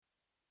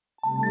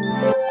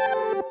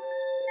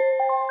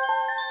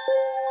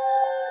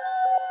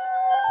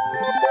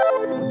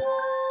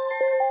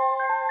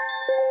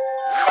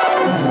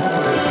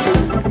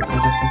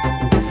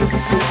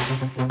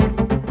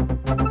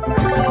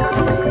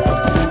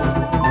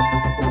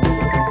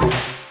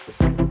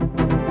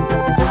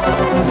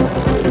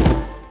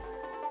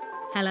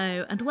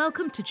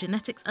Welcome to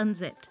Genetics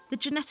Unzipped, the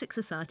Genetics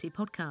Society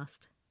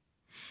podcast.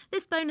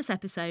 This bonus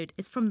episode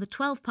is from the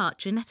 12-part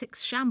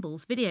Genetics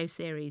Shambles video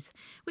series,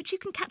 which you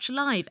can catch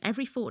live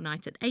every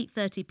fortnight at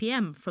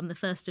 8:30pm from the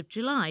 1st of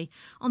July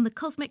on the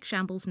Cosmic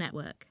Shambles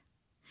Network.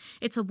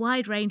 It's a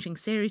wide-ranging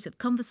series of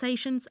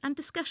conversations and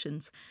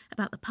discussions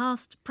about the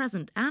past,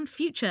 present and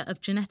future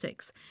of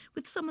genetics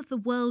with some of the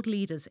world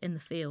leaders in the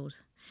field.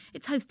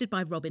 It's hosted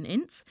by Robin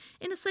Ince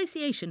in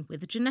association with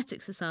the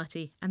Genetics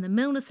Society and the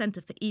Milner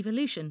Centre for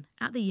Evolution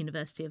at the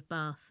University of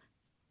Bath.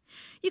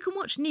 You can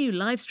watch new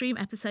live stream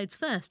episodes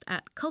first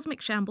at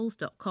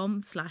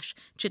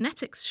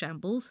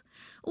cosmicshambles.com/geneticsshambles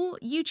or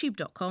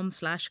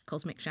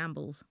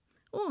youtube.com/cosmicshambles.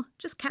 Or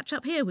just catch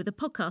up here with a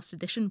podcast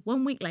edition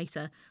 1 week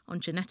later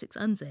on Genetics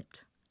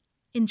Unzipped.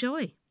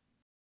 Enjoy!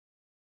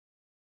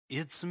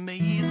 It's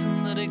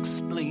amazing that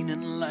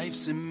explaining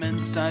life's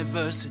immense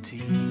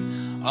diversity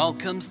all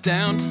comes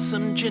down to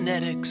some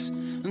genetics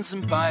and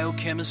some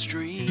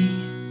biochemistry.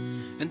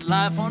 And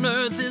life on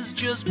Earth is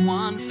just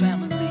one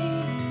family.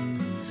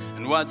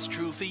 And what's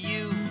true for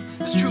you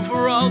is true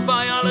for all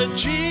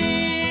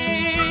biology.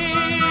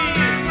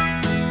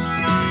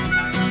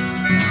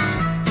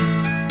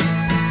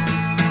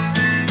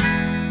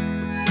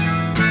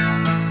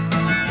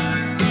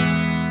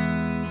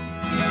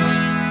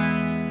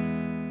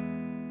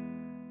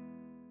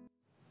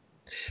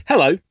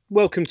 Hello,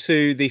 welcome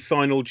to the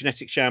final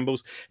Genetic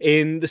Shambles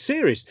in the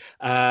series.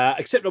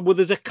 Except, well,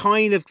 there's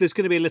going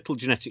to be a little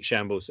Genetic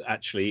Shambles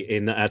actually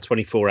in our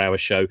 24-hour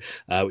show,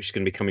 which is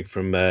going to be coming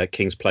from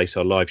King's Place,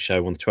 our live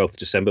show on the 12th of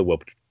December.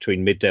 Well,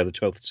 between midday on the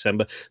 12th of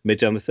December,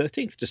 midday on the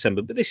 13th of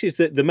December. But this is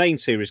the main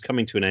series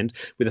coming to an end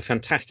with a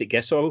fantastic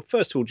guest. So I will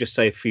first of all just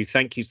say a few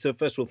thank yous. So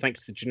first of all, thank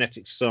you to the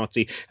Genetics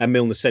Society and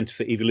Milner Centre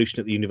for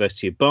Evolution at the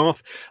University of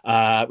Bath,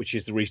 which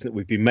is the reason that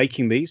we've been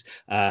making these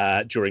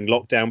during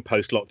lockdown,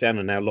 post-lockdown,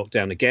 and now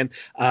lockdown again.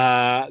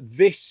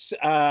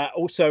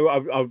 Also,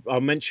 I'll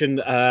mention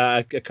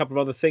a couple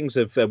of other things.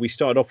 We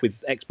started off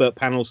with expert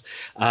panels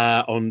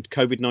on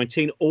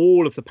COVID-19.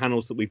 All of the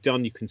panels that we've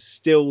done, you can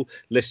still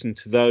listen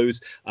to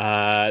those.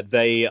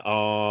 They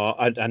are,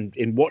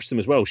 and watch them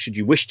as well, should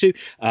you wish to.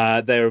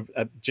 They're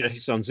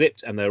Genetics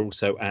Unzipped, and they're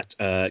also at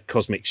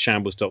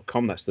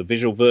cosmicshambles.com. That's the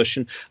visual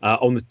version.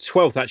 On the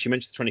 12th, actually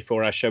mentioned the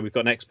 24-hour show, we've got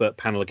an expert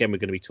panel. Again, we're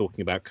going to be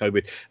talking about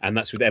COVID, and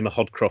that's with Emma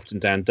Hodcroft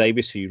and Dan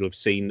Davis, who you'll have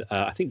seen.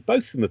 I think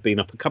both of them have been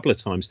up a couple of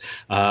times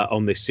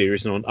on this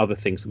series and on other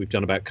things that we've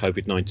done about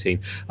COVID-19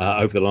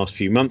 over the last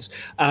few months.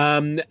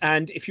 And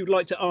if you'd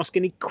like to ask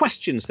any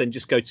questions, then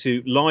just go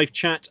to live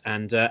chat,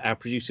 and our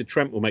producer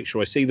Trent will make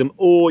sure I see them,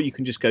 or you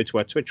can just go to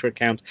our Twitter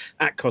account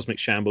at Cosmic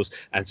Shambles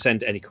and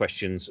send any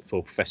questions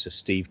for Professor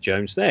Steve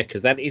Jones there,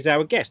 because that is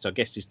our guest. Our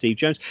guest is Steve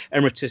Jones,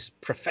 Emeritus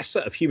Professor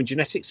of Human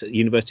Genetics at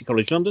University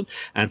College London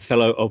and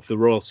Fellow of the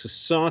Royal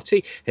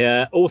Society,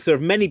 author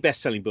of many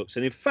best-selling books.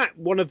 And in fact,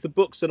 one of the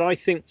books that I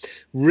think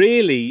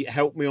really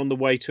helped me on the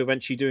way to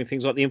eventually doing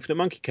things like The Infinite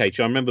Monkey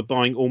Cage. I remember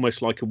buying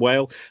Almost Like a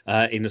Whale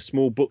in a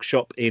small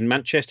bookshop in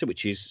Manchester,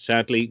 which is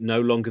sadly no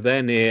longer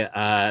there, near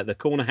the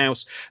Corner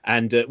House,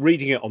 and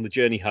reading it on the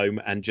journey home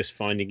and just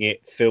finding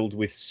it filled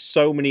with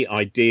so many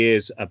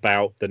ideas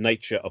about the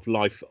nature of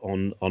life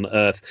on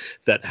Earth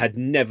that had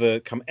never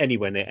come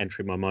anywhere near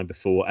entering my mind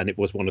before. And it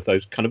was one of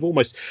those kind of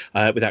almost,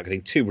 without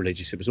getting too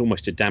religious, it was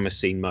almost a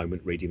Damascene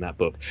moment reading that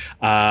book.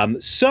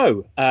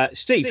 Steve,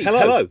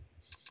 hello.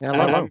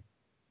 Hello.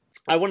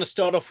 I want to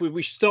start off with,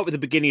 we should start with the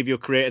beginning of your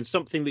career and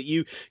something that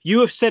you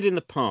have said in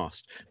the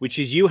past, which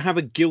is you have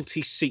a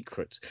guilty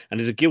secret, and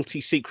is a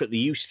guilty secret that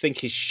you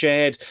think is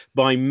shared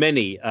by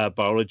many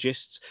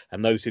biologists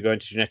and those who go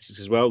into genetics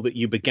as well, that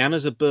you began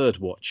as a bird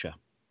watcher.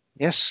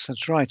 Yes,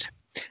 that's right.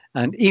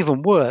 And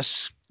even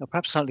worse, or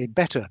perhaps slightly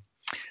better,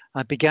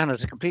 I began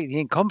as a completely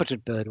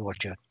incompetent bird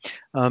watcher.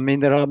 I mean,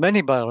 there are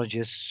many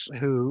biologists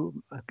who,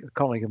 a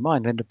colleague of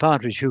mine, Linda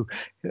Partridge, who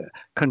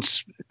can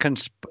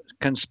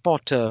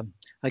spot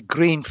a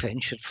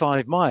greenfinch at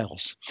 5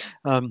 miles.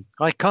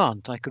 I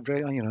can't. I could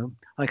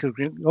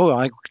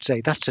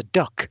say that's a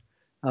duck.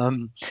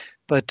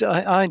 But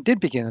I did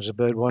begin as a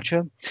bird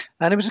watcher,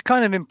 and it was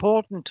kind of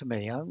important to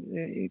me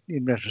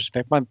in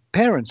retrospect. My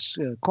parents,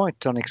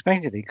 quite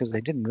unexpectedly, because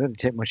they didn't really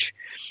take much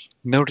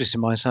notice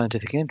in my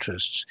scientific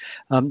interests,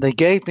 they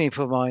gave me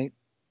for my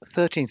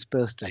 13th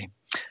birthday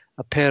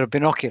a pair of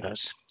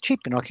binoculars,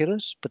 cheap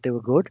binoculars, but they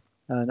were good,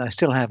 and I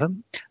still have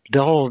them.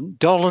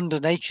 Dolland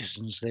and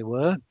Aitchison's they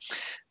were,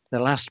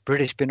 the last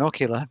British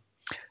binocular.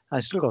 I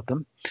still got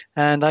them,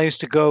 and I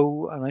used to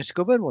go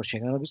bird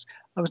watching, and I was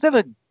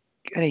never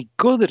any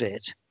good at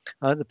it.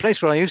 The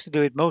place where I used to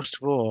do it most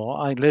of all,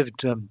 I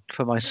lived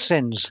for my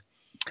sins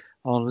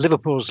on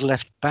Liverpool's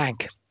left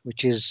bank,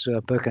 which is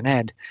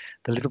Birkenhead,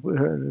 on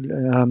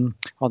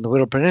the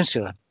Wirral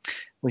Peninsula,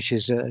 which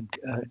is,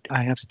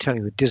 I have to tell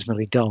you, a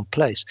dismally dull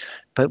place.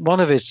 But one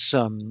of its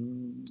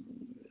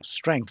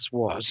strengths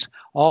was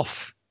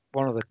off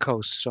one of the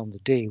coasts on the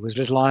Dee was a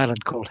little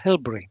island called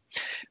Hilbury,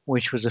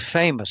 which was a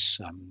famous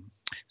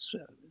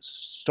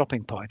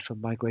stopping point for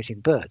migrating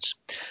birds.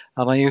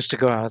 And I used to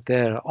go out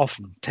there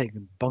often, take a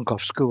bunk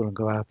off school and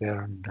go out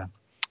there and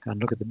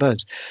and look at the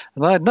birds.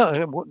 And I had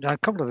a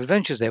couple of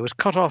adventures there. It was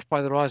cut off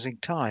by the rising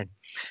tide,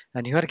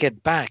 and you had to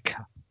get back.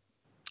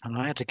 And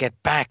I had to get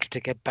back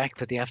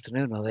for the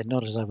afternoon, or they'd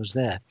notice I was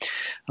there.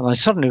 And I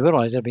suddenly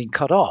realized I'd been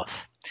cut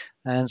off.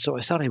 And so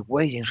I started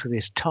wading through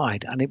this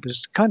tide, and it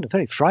was kind of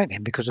very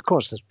frightening because, of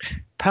course, the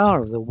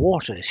power of the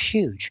water is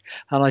huge.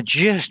 And I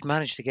just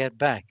managed to get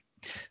back.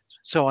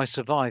 So I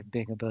survived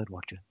being a bird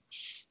watcher.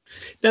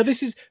 Now,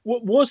 this is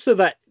what was there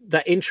that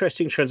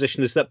interesting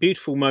transition. There's that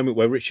beautiful moment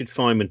where Richard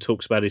Feynman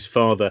talks about his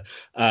father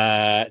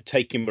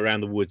taking him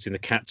around the woods in the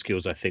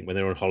Catskills, I think, when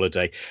they were on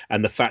holiday,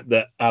 and the fact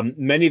that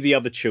many of the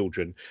other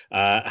children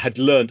had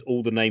learnt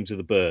all the names of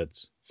the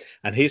birds.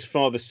 And his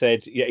father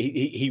said,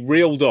 he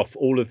reeled off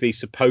all of these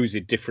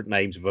supposed different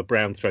names of a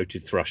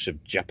brown-throated thrush,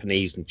 of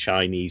Japanese and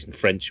Chinese and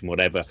French and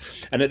whatever.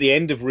 And at the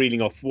end of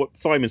reeling off what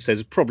Feynman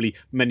says, probably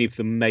many of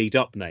them made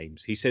up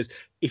names. He says,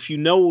 if you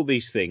know all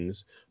these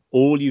things,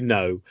 all you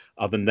know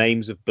are the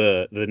names of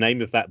the name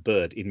of that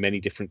bird in many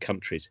different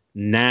countries.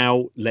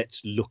 Now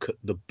let's look at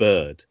the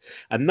bird.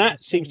 And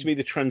that seems to be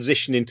the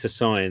transition into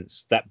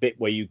science, that bit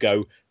where you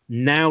go,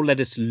 now let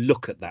us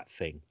look at that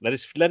thing. Let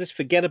us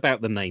forget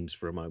about the names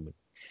for a moment.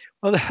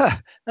 Well,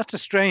 that's a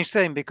strange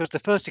thing, because the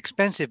first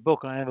expensive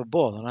book I ever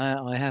bought, and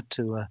I had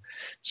to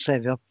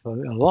save up a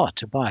lot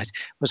to buy it,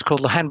 was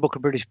called The Handbook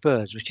of British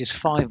Birds, which is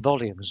 5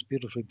 volumes,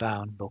 beautifully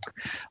bound book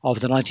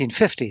of the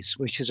 1950s,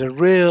 which is a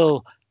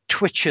real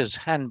Twitcher's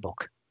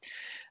handbook.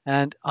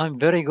 And I'm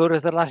very good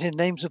at the Latin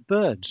names of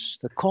birds.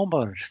 The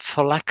cormorant,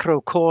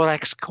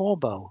 Phylacrocorax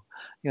corbo.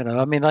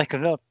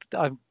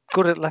 I'm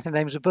good at Latin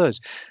names of birds,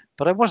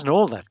 but I wasn't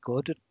all that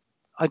good at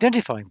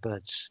identifying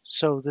birds.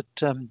 So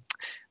that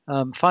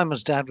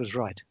Feynman's dad was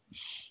right.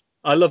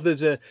 I love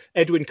there's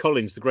Edwyn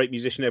Collins, the great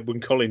musician Edwyn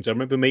Collins. I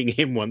remember meeting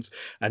him once,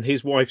 and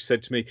his wife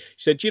said to me,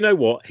 she said, "Do you know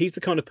what? He's the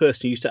kind of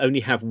person who used to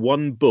only have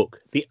one book.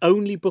 The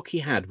only book he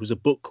had was a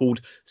book called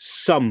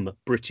Some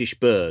British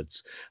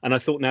Birds." And I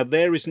thought, now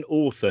there is an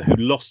author who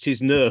lost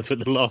his nerve at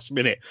the last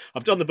minute.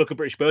 I've done the Book of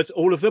British Birds,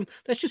 all of them.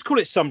 Let's just call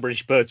it Some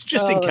British Birds,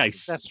 just in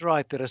case. That's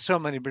right. There are so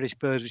many British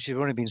birds which you've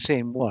only been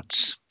seeing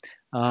once.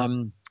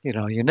 You're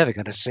never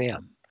going to see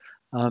them.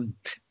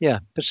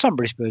 But Some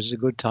British Birds is a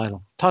good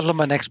title. Title of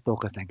my next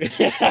book, I think.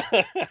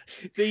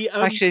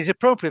 Actually, it's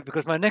appropriate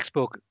because my next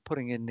book,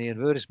 putting in the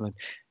advertisement,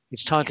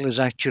 its title is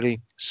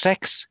actually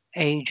Sex,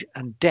 Age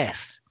and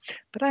Death.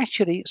 But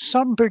actually,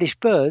 Some British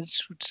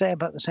Birds would say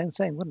about the same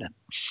thing, wouldn't it?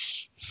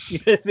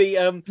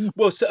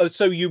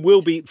 So you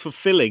will be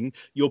fulfilling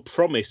your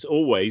promise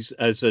always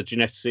as a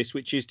geneticist,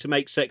 which is to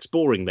make sex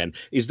boring then.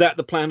 Is that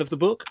the plan of the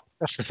book?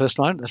 That's the first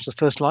line. That's the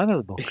first line of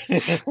the book.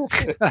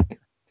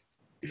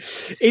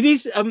 It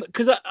is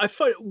because I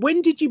find,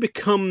 when did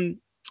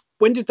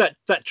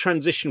that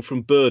transition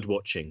from bird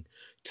watching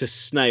to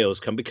snails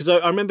come? Because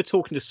I remember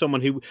talking to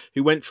someone who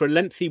went for a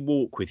lengthy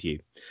walk with you,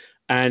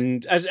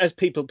 and as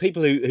people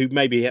who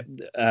maybe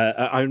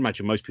I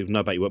imagine most people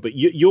know about your work, but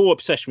your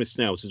obsession with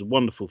snails is a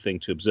wonderful thing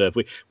to observe.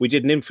 We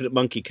did an Infinite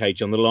Monkey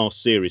Cage on the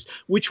last series,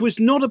 which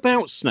was not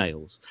about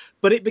snails,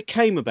 but it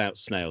became about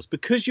snails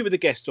because you were the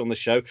guest on the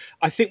show.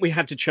 I think we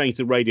had to change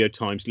the Radio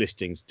Times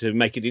listings to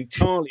make it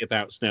entirely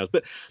about snails.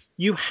 But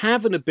you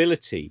have an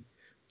ability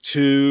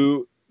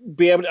to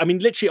be able to,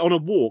 literally on a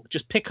walk,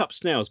 just pick up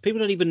snails. People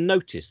don't even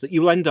notice that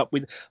you'll end up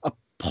with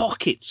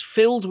pockets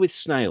filled with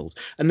snails,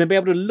 and then be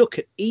able to look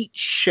at each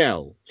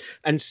shell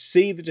and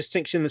see the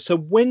distinction. So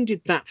when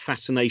did that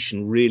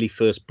fascination really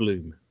first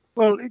bloom?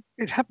 Well,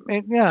 it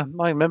happened. I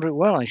remember it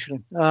well, actually.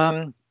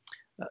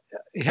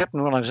 It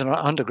happened when I was an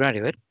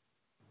undergraduate,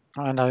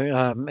 and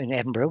in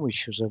Edinburgh,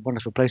 which was a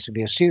wonderful place to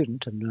be a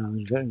student, and I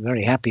was very,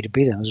 very happy to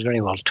be there. I was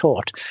very well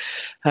taught.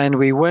 And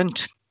we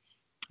went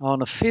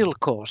on a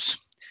field course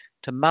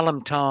to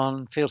Malham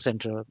Tarn Field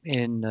Centre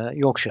in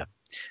Yorkshire.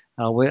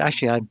 Where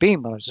actually I'd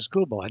been when I was a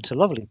schoolboy. It's a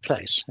lovely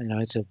place.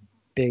 It's a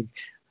big,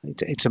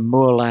 it's a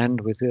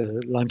moorland with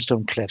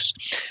limestone cliffs.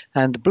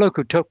 And the bloke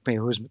who took me,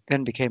 who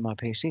then became my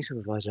PhD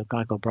supervisor, a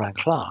guy called Brian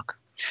Clark,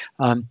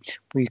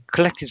 we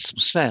collected some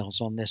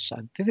snails on this. I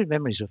have vivid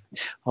memories of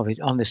it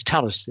on this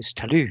talus, this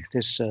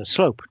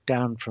slope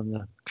down from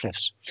the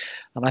cliffs.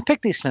 And I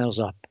picked these snails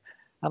up,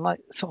 and I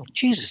thought,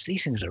 Jesus,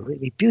 these things are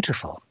really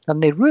beautiful,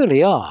 and they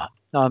really are.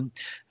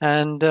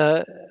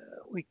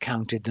 We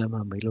counted them,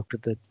 and we looked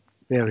at the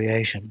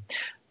variation.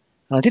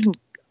 And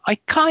I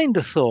kind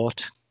of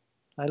thought,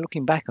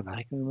 looking back on it,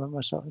 I can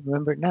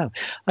remember it now.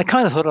 I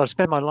kind of thought I'd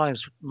spend my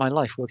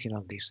life working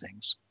on these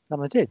things,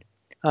 and I did.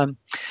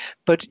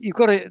 But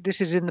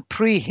this is in the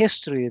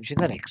prehistory of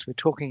genetics. We're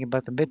talking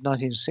about the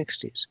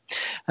mid-1960s.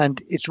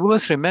 And it's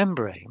worth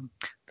remembering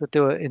that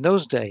in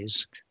those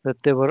days,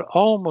 that there were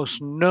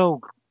almost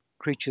no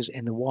creatures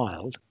in the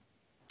wild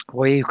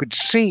where you could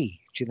see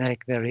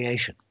genetic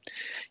variation.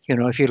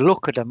 If you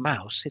look at a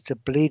mouse, it's a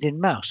bleeding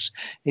mouse.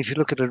 If you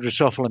look at a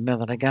Drosophila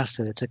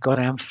melanogaster, it's a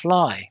goddamn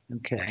fly.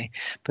 Okay,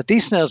 but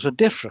these snails were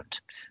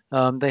different.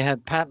 They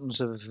had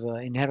patterns of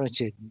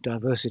inherited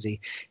diversity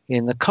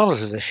in the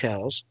colors of the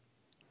shells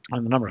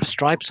and the number of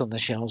stripes on the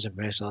shells and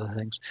various other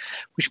things,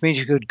 which means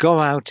you could go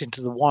out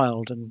into the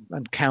wild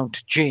and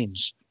count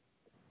genes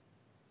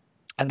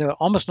And there were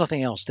almost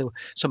nothing else. There were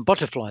some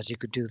butterflies you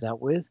could do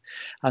that with,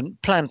 and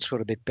plants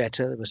were a bit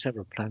better. There were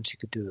several plants you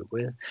could do it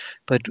with,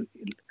 but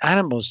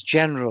animals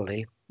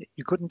generally,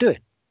 you couldn't do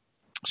it.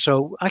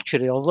 So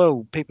actually,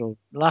 although people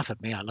laugh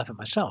at me, I laugh at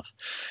myself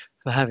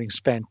for having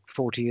spent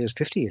 40 years,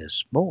 50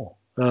 years more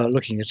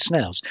looking at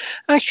snails.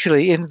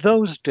 Actually, in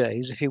those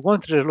days, if you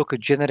wanted to look at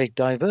genetic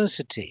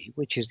diversity,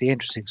 which is the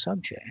interesting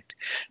subject,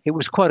 it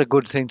was quite a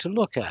good thing to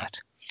look at.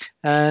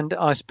 And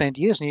I spent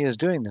years and years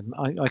doing them.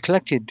 I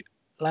collected,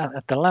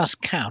 at the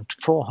last count,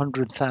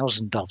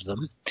 400,000 of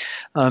them,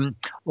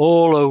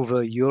 all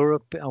over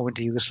Europe. I went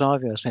to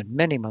Yugoslavia. I spent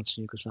many months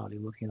in Yugoslavia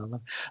working on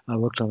them. I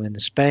worked on them in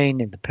Spain,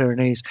 in the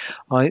Pyrenees.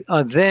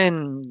 I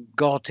then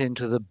got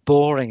into the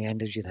boring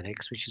end of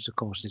genetics, which is, of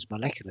course, is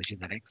molecular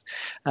genetics.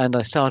 And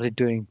I started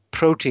doing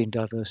protein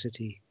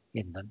diversity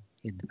in them,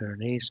 in the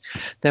Pyrenees.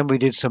 Then we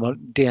did some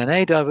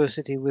DNA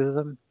diversity with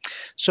them.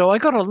 So I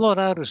got a lot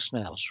out of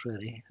snails,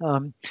 really.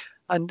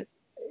 And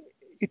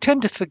you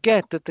tend to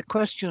forget that the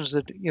questions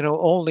that,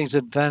 all these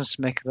advanced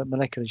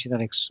molecular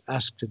genetics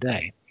ask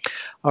today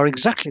are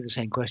exactly the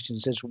same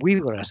questions as we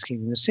were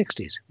asking in the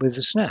 60s with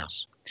the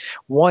snails.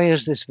 Why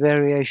is this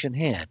variation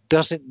here?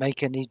 Does it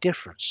make any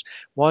difference?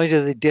 Why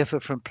do they differ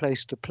from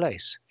place to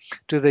place?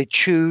 Do they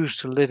choose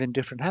to live in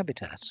different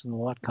habitats and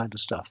all that kind of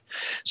stuff?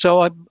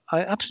 So I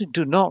absolutely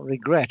do not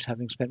regret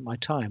having spent my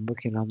time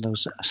working on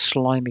those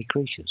slimy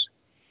creatures.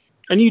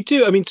 And you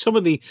do. I mean, some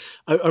of the.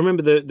 I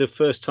remember the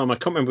first time. I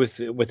can't remember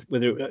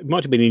whether it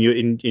might have been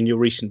in your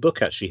recent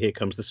book. Actually, Here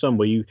Comes the Sun,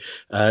 where you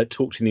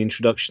talked in the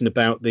introduction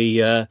about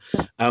the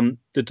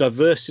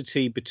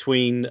diversity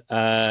between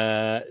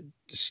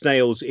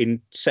snails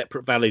in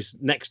separate valleys,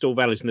 next door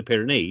valleys in the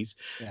Pyrenees,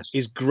 yes,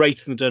 is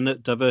greater than the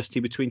diversity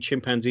between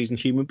chimpanzees and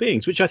human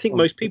beings, which I think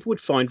most people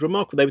would find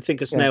remarkable. They would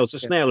think a snail's a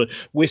snail, and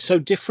we're so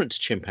different to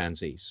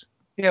chimpanzees.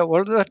 Yeah,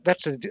 well,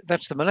 that's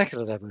the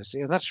molecular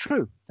diversity, and that's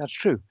true. That's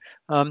true.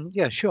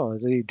 Yeah, sure.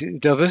 The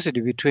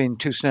diversity between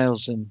two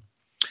snails in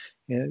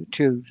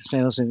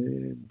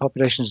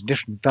populations in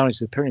different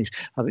valleys of the Pyrenees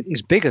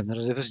is bigger than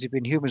the diversity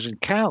between humans and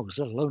cows,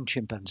 let alone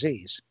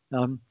chimpanzees.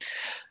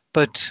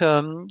 But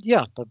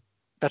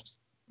that's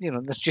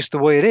that's just the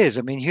way it is.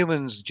 I mean,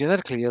 humans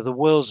genetically are the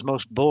world's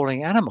most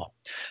boring animal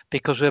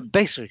because we're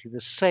basically the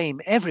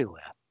same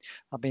everywhere.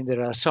 I mean,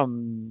 there are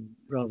some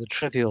rather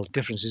trivial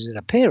differences in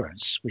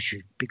appearance, which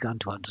we've begun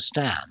to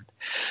understand.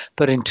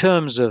 But in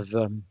terms of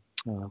the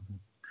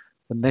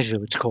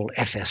measure it's called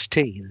FST,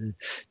 the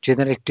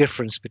genetic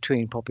difference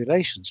between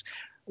populations,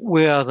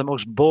 we are the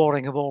most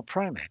boring of all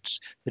primates.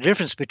 The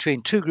difference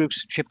between two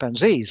groups of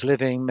chimpanzees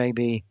living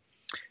maybe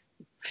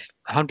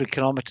 100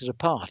 kilometers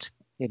apart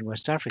in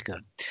West Africa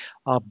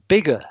are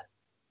bigger,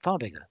 far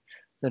bigger,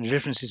 than the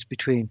differences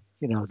between,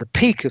 the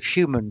peak of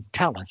human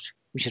talent,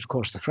 which is, of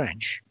course, the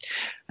French,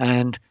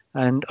 and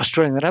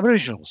Australian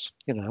Aboriginals,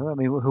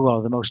 who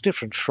are the most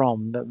different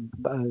from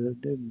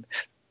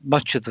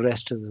much of the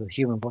rest of the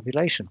human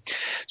population.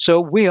 So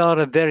we are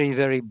a very,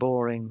 very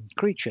boring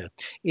creature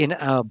in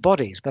our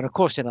bodies. But, of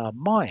course, in our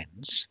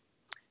minds,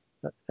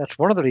 that's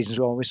one of the reasons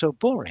why we're so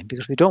boring,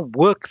 because we don't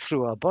work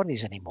through our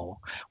bodies anymore.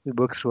 We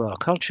work through our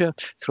culture,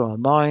 through our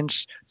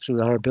minds,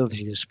 through our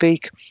ability to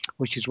speak,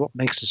 which is what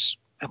makes us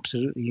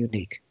absolutely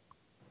unique.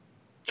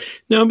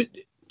 Now,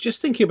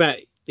 just thinking about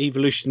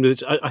evolution,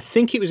 I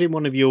think it was in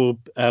one of your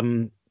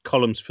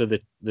columns for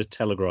the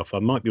Telegraph. I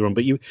might be wrong,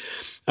 but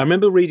I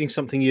remember reading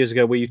something years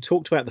ago where you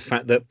talked about the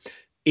fact that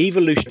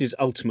evolution is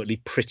ultimately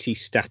pretty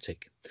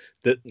static.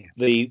 That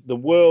the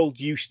world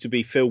used to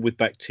be filled with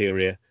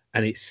bacteria,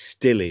 and it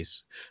still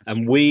is,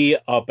 and we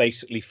are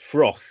basically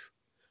froth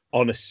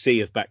on a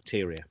sea of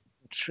bacteria.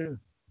 It's true.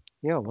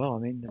 Yeah, well,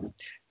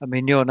 I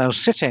mean, you're now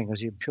sitting,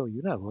 as I'm sure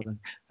you know, on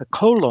a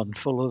colon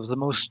full of the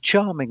most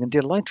charming and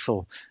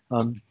delightful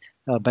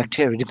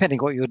bacteria, depending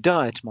what your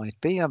diet might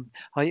be.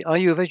 Are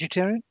you a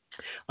vegetarian?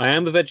 I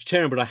am a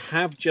vegetarian, but I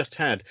have just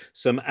had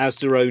some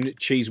Asdarone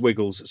cheese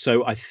wiggles,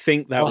 so I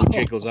think that will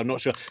jiggles. I'm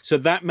not sure. So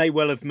that may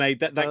well have made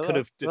that could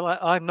have. Well,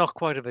 I'm not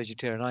quite a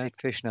vegetarian. I eat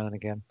fish now and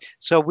again.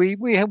 So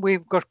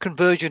we've got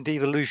convergent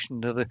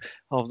evolution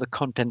of the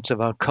contents of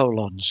our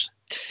colons.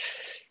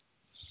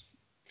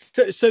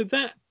 So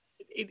that,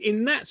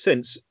 in that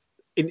sense,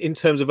 in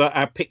terms of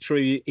our picture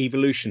of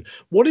evolution,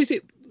 what is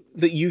it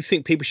that you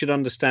think people should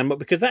understand?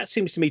 Because that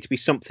seems to me to be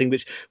something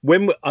which,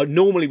 when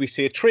normally we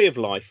see a tree of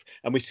life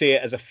and we see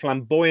it as a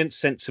flamboyant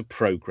sense of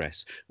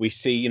progress. We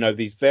see,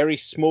 these very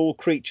small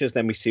creatures,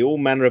 then we see all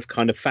manner of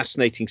kind of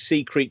fascinating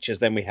sea creatures,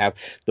 then we have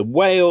the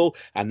whale,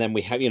 and then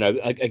we have,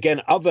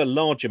 again, other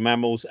larger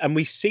mammals, and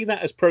we see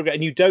that as progress.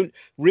 And you don't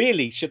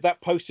really, should that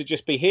poster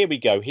just be, here we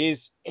go,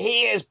 here's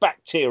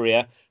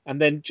bacteria,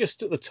 and then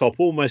just at the top,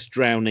 almost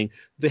drowning,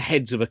 the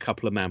heads of a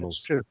couple of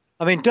mammals. True.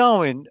 I mean,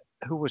 Darwin,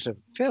 who was a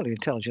fairly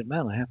intelligent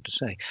man, I have to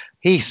say,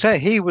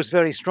 he was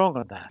very strong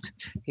on that.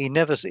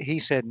 He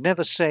said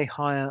never say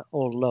higher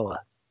or lower,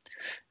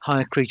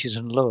 higher creatures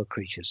and lower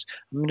creatures.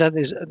 I mean,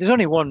 there's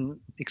only one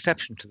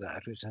exception to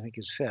that, which I think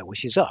is fair,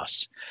 which is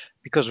us,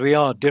 because we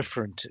are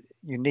different,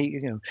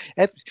 unique.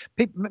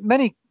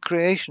 Many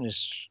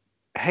creationists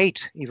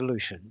hate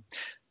evolution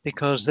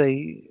because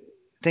they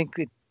think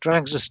it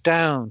drags us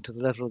down to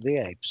the level of the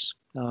apes.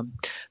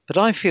 But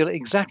I feel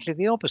exactly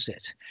the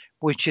opposite,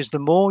 which is the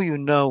more you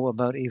know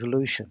about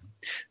evolution,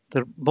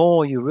 the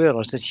more you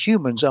realize that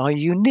humans are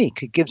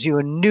unique. It gives you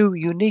a new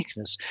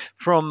uniqueness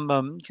from,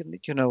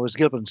 as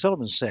Gilbert and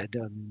Sullivan said,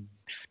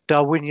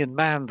 Darwinian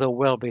man, though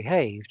well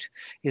behaved,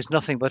 is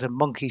nothing but a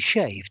monkey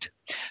shaved.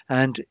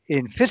 And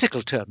in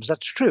physical terms,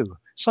 that's true.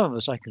 Some of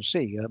us, I can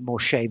see, are more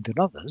shaved than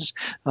others.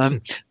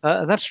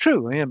 That's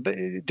true.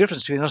 The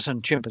difference between us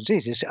and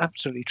chimpanzees is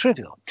absolutely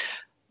trivial.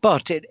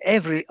 But in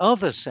every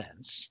other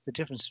sense, the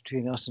difference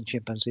between us and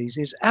chimpanzees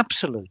is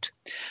absolute.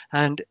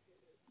 And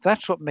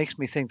that's what makes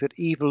me think that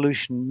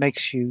evolution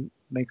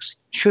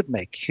should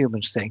make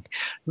humans think,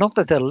 not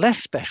that they're less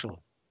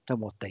special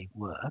than what they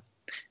were,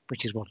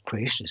 which is what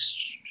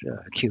creationists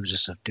accuse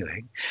us of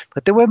doing,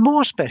 but they were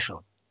more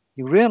special.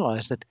 You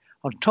realize that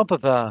on top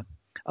of our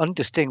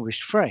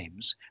undistinguished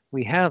frames,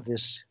 we have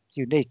this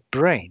unique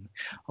brain,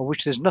 of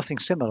which there's nothing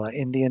similar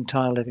in the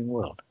entire living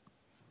world.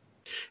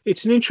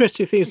 It's an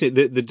interesting thing, isn't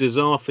it? The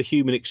desire for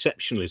human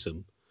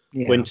exceptionalism.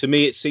 Yeah. When to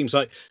me it seems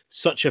like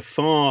such a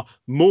far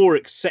more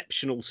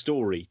exceptional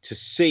story to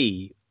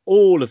see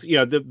all of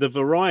the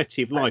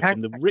variety of life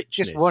and the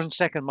richness. Just 1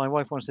 second, my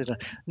wife wants to.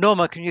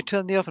 Norma, can you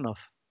turn the oven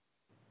off?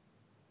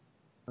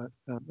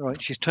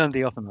 Right, she's turned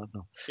the oven off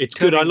now. It's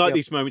good. I like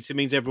these moments. It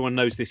means everyone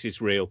knows this is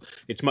real.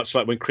 It's much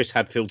like when Chris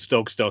Hadfield's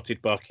dog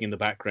started barking in the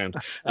background.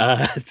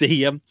 Now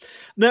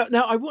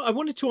I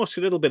wanted to ask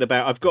a little bit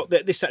about. I've got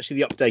this actually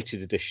the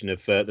updated edition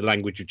of The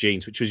Language of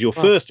Genes, which was your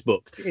first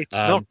book. It's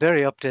not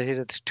very updated.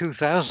 It's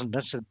 2000.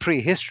 That's the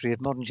prehistory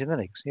of modern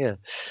genetics. Yeah.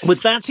 Well,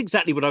 that's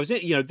exactly what I was.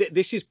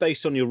 This is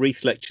based on your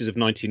Reith lectures of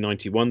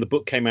 1991. The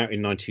book came out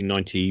in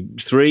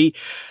 1993.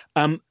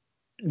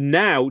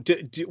 Now,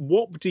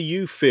 what do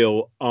you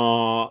feel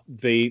are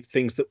the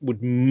things that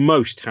would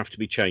most have to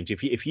be changed?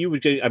 If you were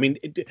doing,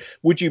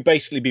 would you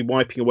basically be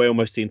wiping away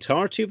almost the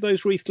entirety of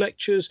those Reith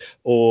lectures,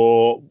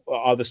 or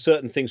are there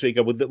certain things where you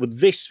go, with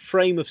this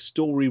frame of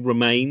story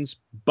remains,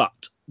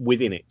 but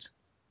within it?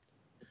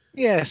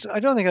 Yes,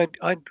 I don't think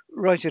I'd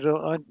write it.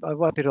 I'd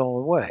wipe it all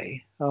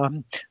away.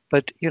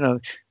 But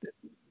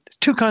there's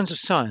two kinds of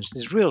science.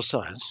 There's real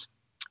science,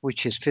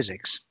 which is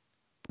physics,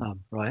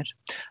 right,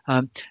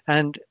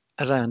 and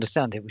as I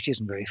understand it, which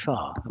isn't very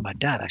far. My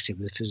dad actually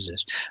was a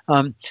physicist.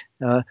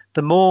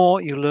 The more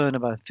you learn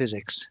about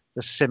physics,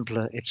 the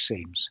simpler it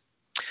seems.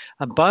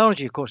 And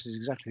biology, of course, is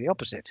exactly the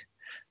opposite.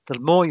 The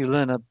more you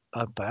learn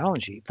about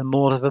biology, the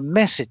more of a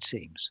mess it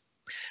seems.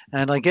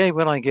 And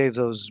when I gave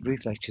those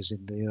Reith lectures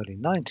in the early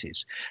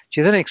 90s,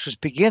 genetics was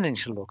beginning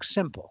to look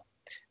simple.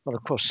 Well,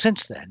 of course,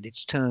 since then,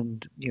 it's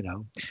turned,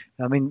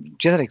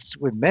 genetics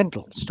with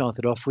Mendel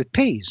started off with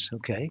peas,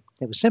 okay?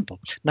 It was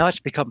simple. Now it's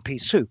become pea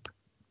soup.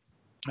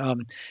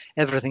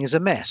 Everything is a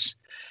mess.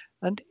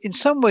 And in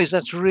some ways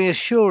that's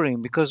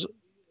reassuring because,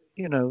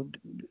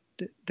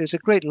 there's a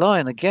great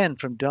line again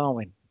from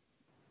Darwin,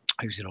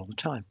 I use it all the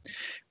time,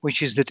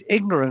 which is that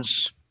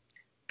ignorance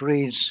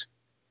breeds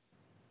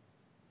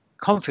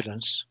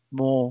confidence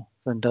more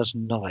than does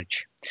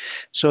knowledge.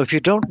 So if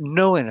you don't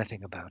know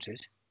anything about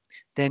it,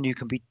 then you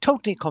can be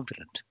totally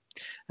confident.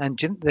 And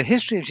the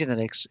history of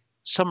genetics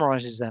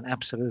summarizes that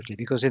absolutely,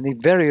 because in the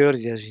very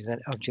early days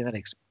of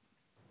genetics,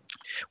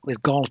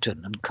 with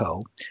Galton and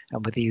co.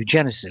 and with the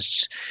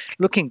eugenicists,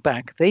 looking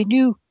back, they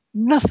knew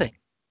nothing.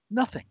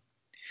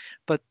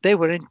 But they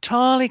were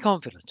entirely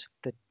confident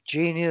that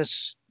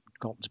genius,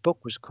 Galton's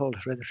book was called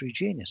Hereditary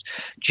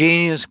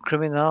Genius,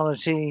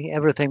 criminality,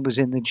 everything was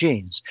in the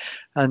genes.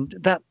 And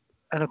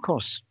of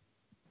course,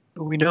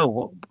 we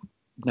know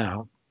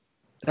now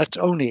that's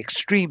only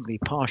extremely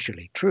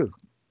partially true.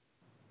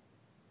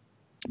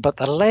 But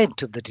that led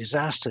to the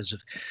disasters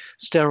of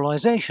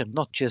sterilization,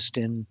 not just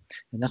in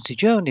Nazi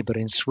Germany, but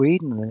in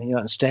Sweden and the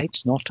United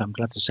States, I'm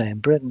glad to say, in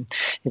Britain.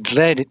 It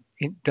led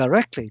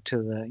directly to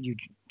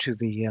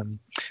the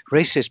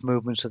racist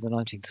movements of the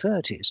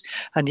 1930s.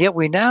 And yet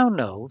we now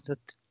know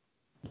that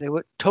they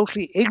were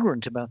totally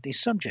ignorant about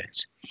these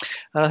subjects.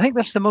 And I think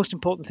that's the most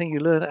important thing you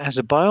learn as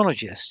a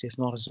biologist, if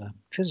not as a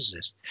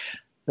physicist,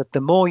 that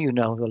the more you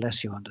know, the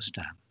less you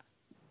understand.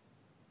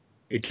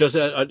 It does.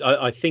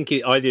 I think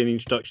either in the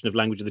introduction of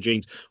Language of the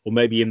Genes or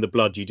maybe in The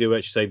Blood, you do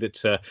actually say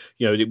that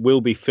it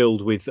will be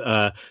filled with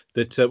the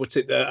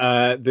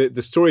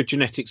story of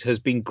genetics has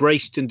been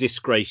graced and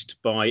disgraced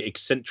by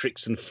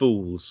eccentrics and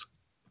fools.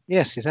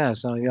 Yes, it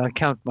has. I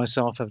count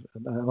myself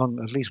among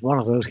at least one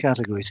of those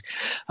categories.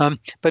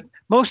 But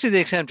most of the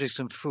eccentrics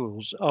and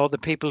fools are the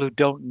people who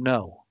don't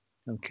know.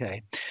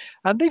 Okay,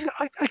 and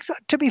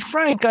to be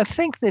frank, I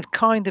think they've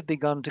kind of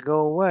begun to go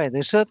away.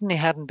 They certainly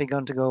hadn't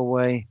begun to go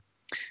away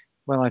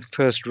when I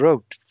first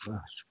wrote,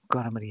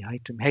 God, I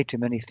hate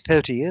him,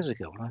 30 years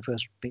ago when I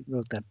first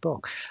wrote that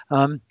book.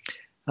 I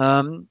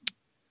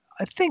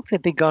think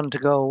they've begun to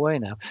go away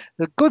now.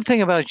 The good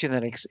thing about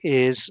genetics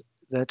is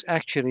that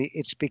actually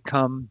it's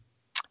become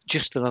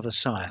just another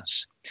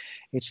science.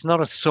 It's not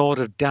a sort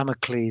of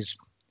Damocles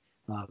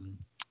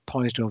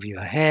poised over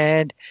your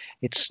head.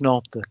 It's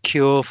not the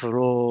cure for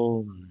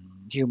all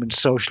human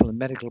social and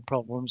medical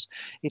problems.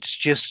 It's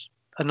just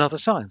another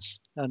science.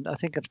 And I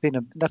think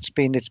that's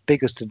been its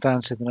biggest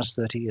advance in the last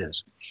 30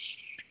 years.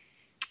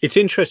 It's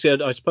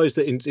interesting. I suppose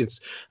that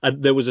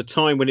there was a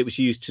time when it was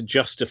used to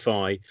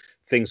justify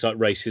things like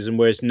racism,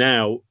 whereas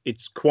now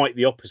it's quite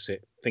the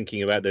opposite.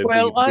 Thinking about the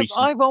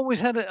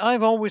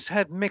I've always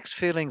had mixed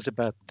feelings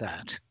about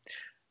that.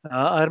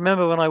 I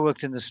remember when I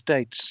worked in the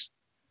States.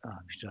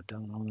 I've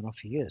done long enough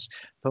for years.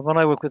 But when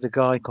I worked with a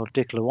guy called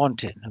Dick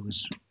Lewontin, who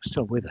was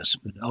still with us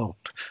but old,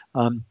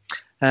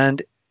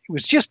 and it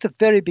was just the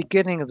very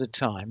beginning of the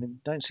time in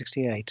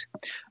 1968.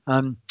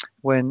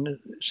 When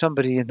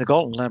somebody in the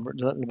Galton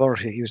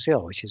laboratory at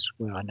UCL, which is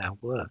where I now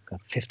work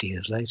 50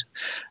 years later,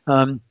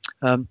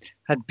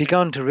 had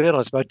begun to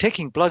realize by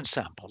taking blood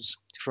samples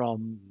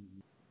from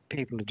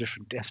people of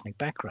different ethnic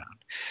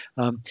background.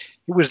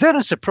 It was then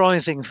a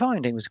surprising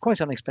finding. It was quite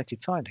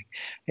unexpected finding.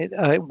 It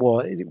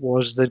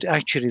was that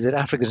actually that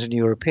Africans and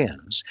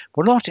Europeans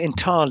were not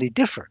entirely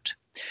different,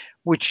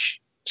 which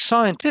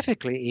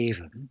scientifically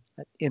even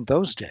in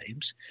those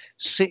days,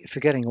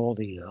 forgetting all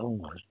the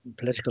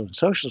political and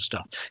social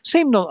stuff,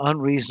 seemed not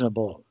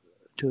unreasonable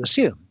to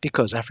assume,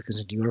 because Africans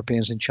and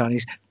Europeans and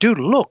Chinese do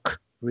look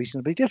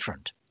reasonably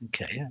different.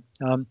 Okay,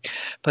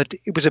 but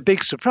it was a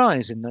big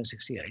surprise in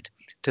 1968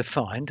 to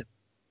find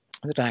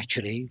that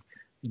actually,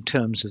 in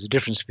terms of the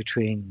difference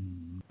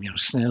between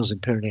snails in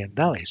Pyrenean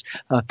valleys,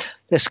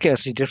 they're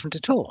scarcely different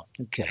at all.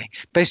 Okay,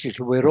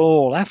 basically we're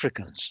all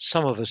Africans.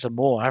 Some of us are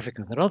more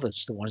African than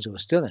others, the ones who are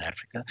still in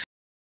Africa,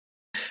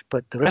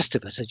 but the rest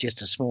of us are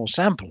just a small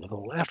sample of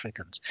all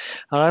Africans.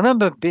 And I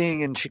remember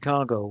being in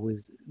Chicago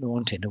with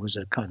Lewontin, who was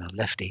a kind of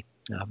lefty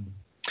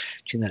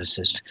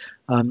geneticist.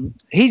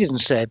 He didn't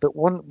say, but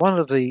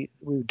we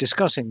were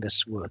discussing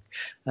this work,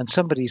 and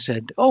somebody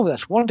said, "Oh,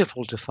 that's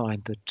wonderful to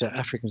find that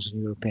Africans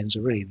and Europeans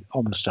are really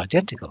almost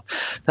identical.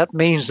 That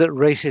means that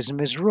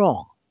racism is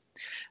wrong."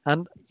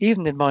 And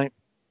even in my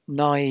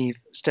naive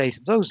state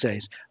in those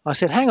days, I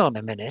said, "Hang on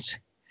a minute.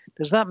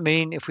 Does that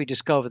mean if we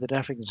discover that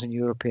Africans and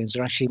Europeans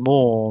are actually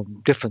more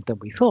different than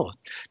we thought,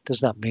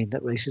 does that mean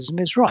that racism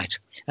is right?"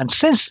 And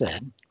since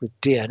then, with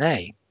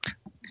DNA,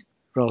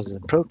 rather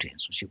than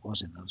proteins, which it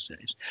was in those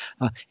days,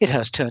 it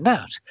has turned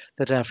out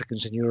that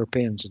Africans and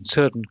Europeans and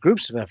certain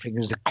groups of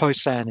Africans, the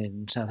Khoisan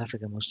in South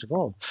Africa most of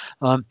all,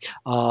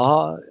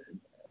 are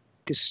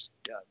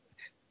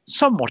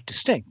somewhat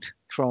distinct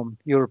from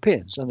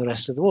Europeans and the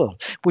rest of the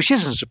world, which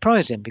isn't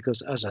surprising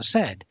because, as I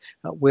said,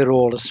 we're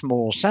all a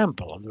small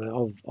sample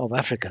of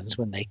Africans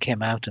when they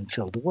came out and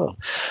filled the world.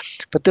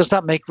 But does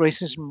that make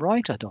racism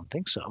right? I don't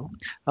think so.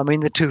 I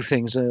mean, the two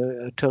things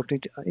are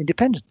totally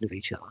independent of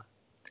each other.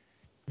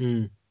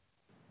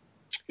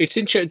 It's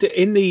interesting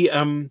in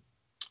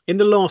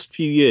the last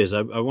few years.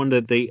 I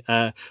wonder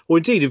or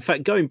indeed, in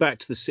fact, going back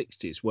to the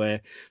 60s, where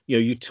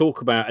you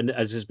talk about, and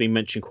as has been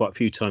mentioned quite a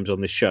few times on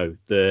this show,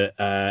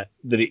 that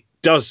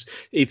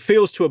it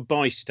feels to a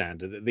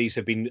bystander that these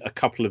have been a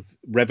couple of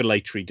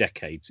revelatory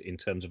decades in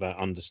terms of our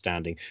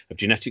understanding of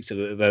genetics. At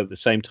the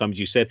same time, as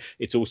you said,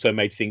 it's also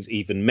made things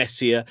even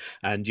messier,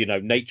 and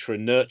nature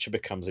and nurture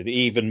becomes an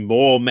even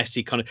more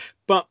messy kind of.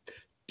 But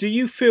do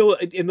you feel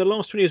in the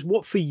last 20 years,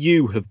 what for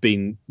you have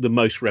been the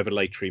most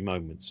revelatory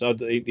moments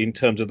in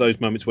terms of those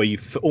moments where you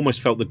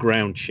almost felt the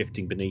ground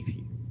shifting beneath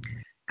you?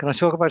 Can I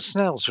talk about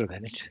snails for a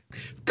minute?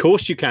 Of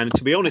course you can.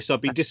 To be honest, I've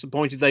been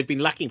disappointed they've been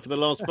lacking for the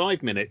last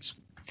 5 minutes.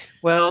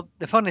 Well,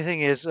 the funny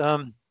thing is,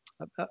 the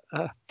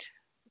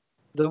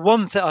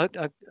one thing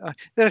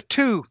there are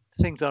two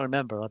things I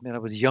remember. I mean, I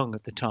was young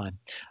at the time.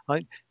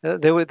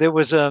 There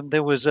was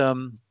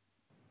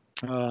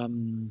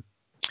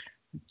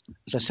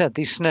as I said,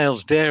 these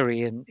snails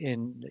vary in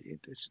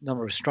the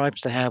number of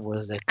stripes they have,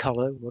 whether they're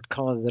what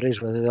color there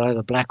is, whether they're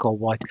either black or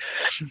white.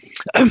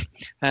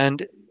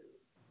 And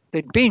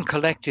they'd been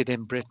collected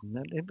in Britain.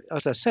 And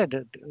as I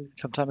said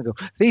some time ago,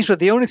 these were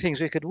the only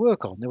things we could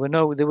work on. There was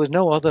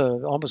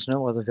almost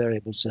no other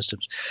variable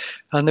systems.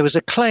 And there was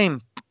a claim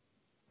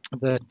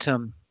that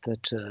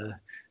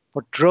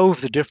what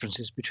drove the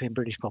differences between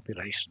British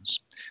populations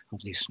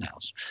of these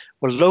snails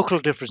were local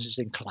differences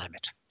in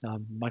climate,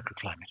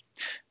 microclimate.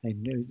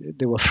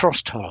 There were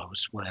frost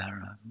hollows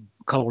where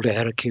cold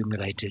air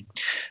accumulated,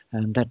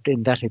 and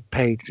it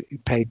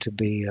paid to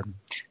be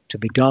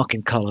dark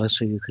in colour,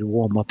 so you could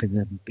warm up in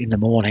the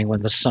morning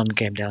when the sun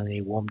came down and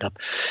you warmed up.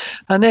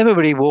 And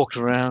everybody walked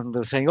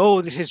around saying,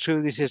 "Oh, this is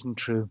true, this isn't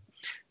true."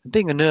 And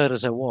being a nerd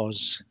as I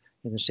was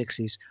in the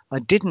 60s, I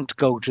didn't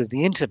go to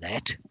the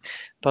internet,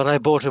 but I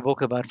bought a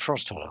book about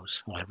frost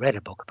hollows. I read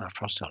a book about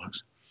frost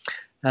hollows.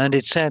 And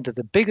it said that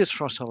the biggest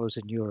frost hollows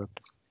in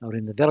Europe are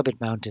in the Velebit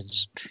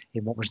Mountains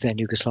in what was then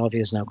Yugoslavia,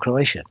 is now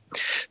Croatia.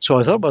 So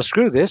I thought, well,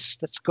 screw this,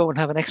 let's go and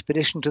have an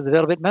expedition to the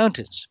Velebit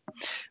Mountains,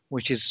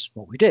 which is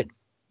what we did.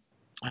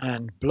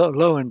 And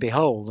lo and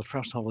behold, the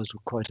frost hollows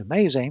were quite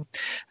amazing.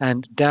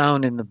 And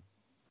down in the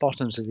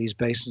bottoms of these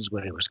basins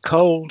where it was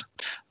cold,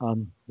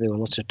 there were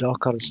lots of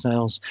dark-colored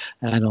snails,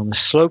 and on the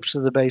slopes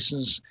of the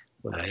basins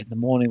In the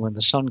morning when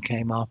the sun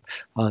came up,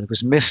 there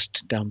was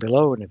mist down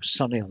below and it was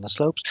sunny on the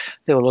slopes.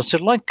 There were lots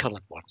of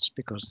light-coloured ones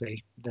because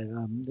they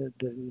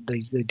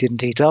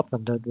didn't heat up,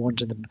 and the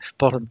ones in the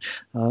bottom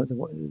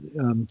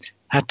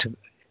had to,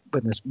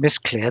 when the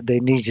mist cleared, they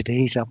needed to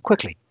heat up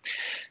quickly.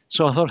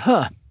 So I thought,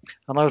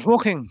 and I was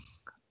walking.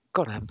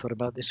 God, I haven't thought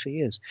about this for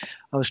years.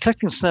 I was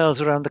collecting snails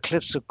around the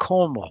cliffs of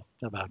Cornwall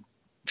about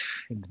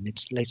in the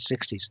late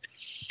 60s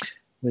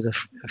with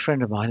a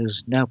friend of mine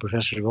who's now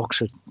professor of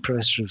Oxford,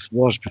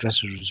 was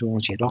professor of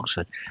zoology at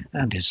Oxford,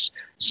 and is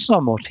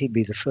somewhat, he'd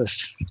be the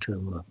first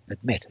to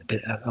admit, a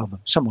bit of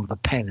somewhat of a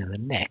pain in the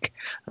neck.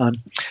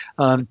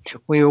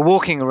 We were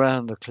walking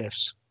around the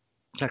cliffs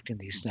collecting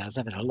these snails,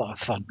 having a lot of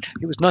fun.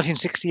 It was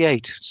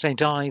 1968, St.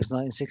 Ives,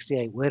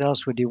 1968. Where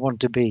else would you want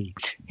to be?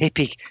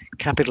 Hippie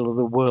capital of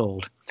the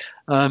world.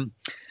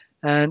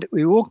 And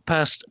we walked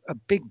past a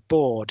big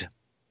board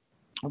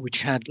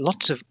which had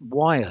lots of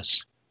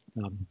wires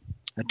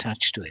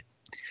attached to it.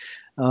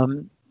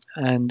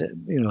 And,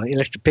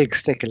 big,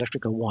 thick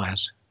electrical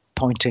wires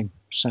pointing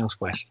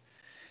southwest.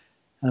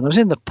 And I was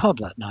in the pub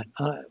that night.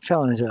 I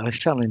fell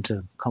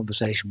into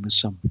conversation with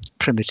some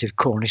primitive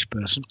Cornish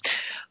person.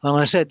 And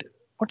I said,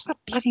 "What's that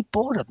bloody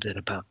board up there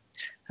about?"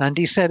 And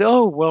he said,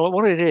 "Oh, well,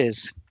 what it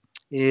is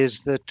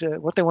that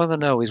what they want to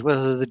know is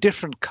whether the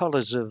different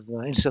colours of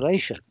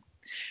insulation,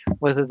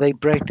 whether they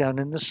break down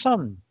in the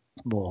sun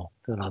more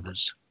than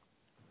others."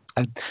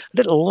 A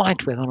little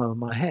light went on over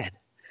my head.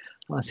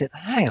 And I said,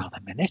 "Hang on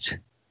a minute."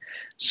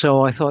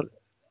 So I thought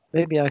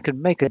maybe I could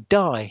make a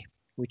dye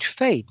which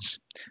fades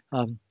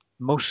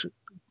most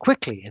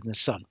quickly in the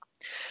sun.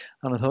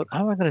 And I thought,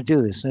 how am I going to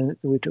do this? And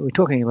we're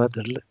talking about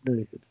the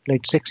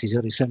late 60s,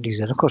 early 70s.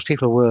 And of course,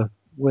 people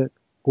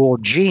wore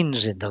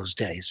jeans in those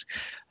days.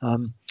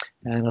 And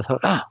I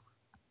thought,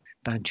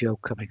 bad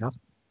joke coming up.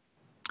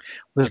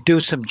 We'll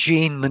do some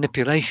gene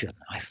manipulation,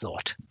 I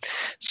thought.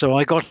 So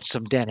I got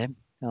some denim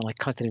and I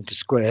cut it into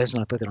squares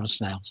and I put it on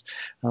snails.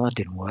 And that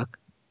didn't work.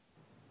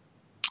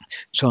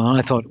 So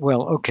I thought,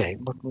 well, okay,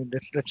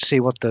 let's see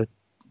what the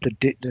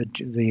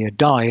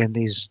dye in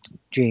these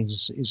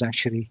genes is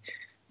actually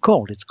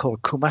called. It's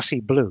called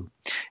Kumasi blue.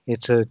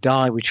 It's a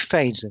dye which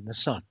fades in the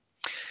sun.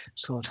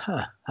 So I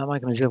thought, how am I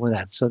going to deal with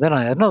that? So then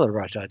I had another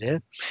right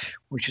idea,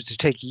 which is to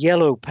take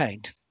yellow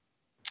paint,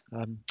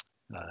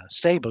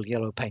 stable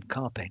yellow paint,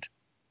 car paint,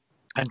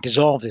 and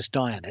dissolve this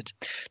dye in it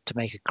to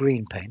make a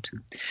green paint.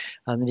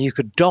 And then you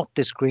could dot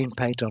this green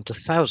paint onto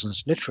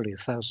thousands, literally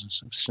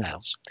thousands of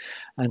snails,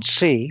 and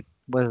see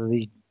whether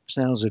the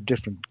snails of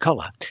different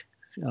colour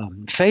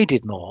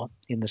faded more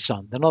in the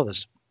sun than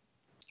others.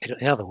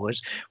 In other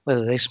words,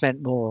 whether they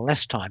spent more or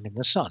less time in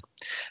the sun.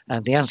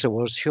 And the answer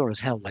was, sure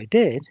as hell they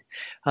did.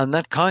 And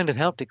that kind of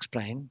helped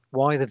explain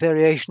why the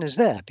variation is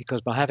there,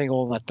 because by having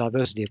all that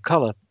diversity of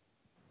colour,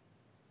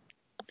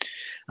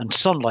 and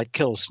sunlight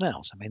kills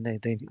snails. I mean,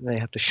 they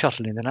have to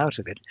shuttle in and out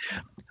of it.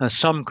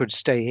 Some could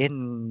stay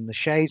in the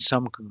shade,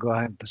 some could go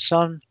out in the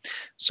sun.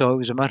 So it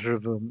was a matter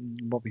of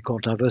what we call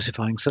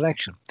diversifying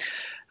selection.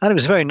 And it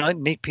was a very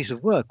neat piece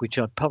of work, which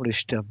I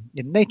published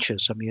in Nature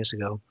some years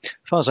ago. As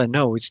far as I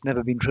know, it's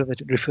never been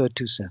referred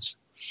to since.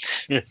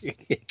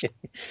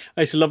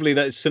 It's lovely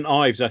that it's St.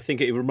 Ives. I think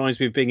it reminds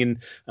me of being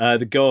in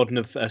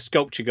the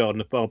sculpture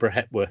garden of Barbara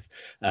Hepworth,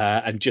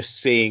 and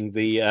just seeing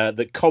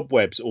the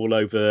cobwebs all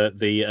over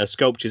the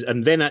sculptures,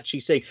 and then actually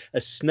seeing a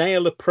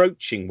snail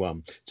approaching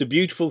one. It's a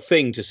beautiful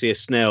thing to see a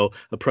snail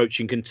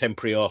approaching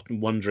contemporary art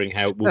and wondering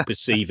how it will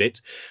perceive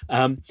it.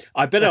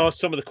 I better ask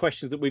some of the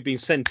questions that we've been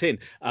sent in.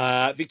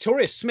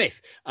 Victoria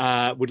Smith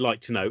would like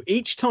to know,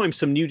 each time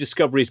some new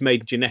discovery is made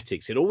in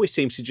genetics, it always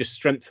seems to just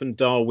strengthen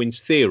Darwin's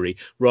theory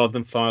rather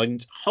than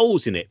find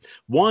holes in it.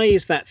 Why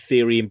is that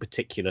theory in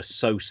particular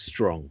so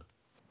strong?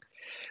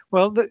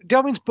 Well,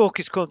 Darwin's book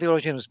is called The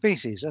Origin of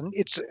Species, and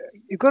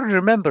you've got to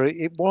remember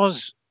it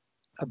was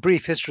a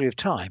brief history of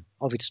time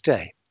of its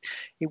day.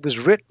 It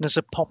was written as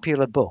a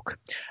popular book,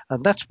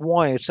 and that's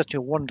why it's such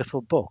a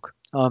wonderful book.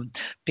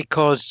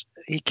 Because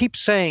he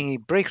keeps saying, he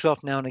breaks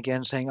off now and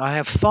again saying, I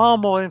have far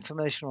more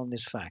information on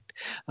this fact.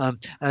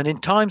 And in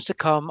times to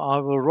come, I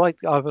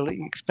will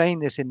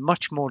explain this in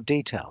much more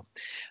detail.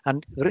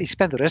 And he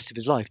spent the rest of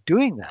his life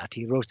doing that.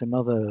 He wrote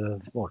another,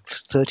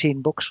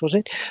 13 books, was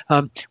it?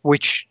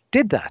 Which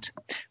did that.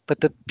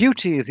 But the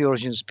beauty of The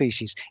Origin of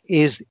Species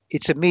is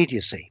its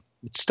immediacy.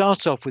 It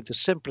starts off with the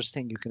simplest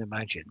thing you can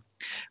imagine,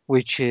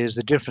 which is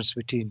the difference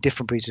between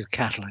different breeds of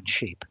cattle and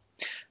sheep.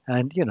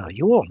 And,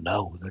 you all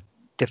know that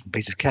different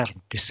breeds of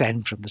cattle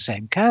descend from the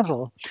same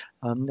cattle,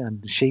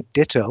 and the sheep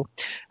ditto.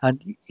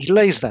 And he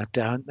lays that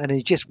down, and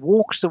he just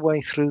walks the way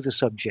through the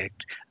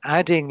subject,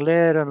 adding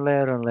layer and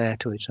layer and layer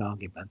to its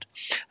argument.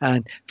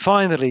 And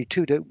finally,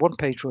 one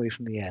page away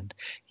from the end,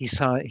 he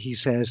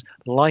says,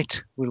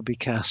 light will be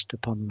cast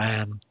upon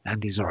man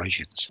and his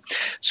origins.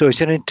 So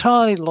it's an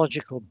entirely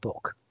logical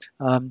book.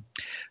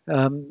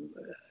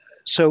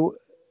 So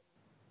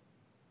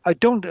I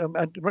don't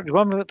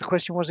remember what the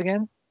question was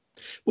again.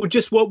 Well,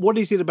 just what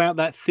is it about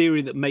that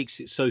theory that makes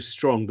it so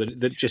strong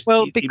that just?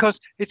 Well, because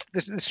it's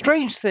the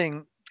strange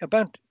thing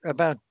about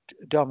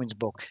Darwin's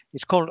book.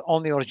 It's called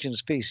On the Origin of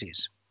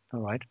Species. All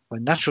right,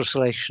 when natural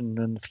selection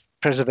and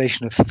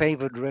preservation of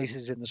favoured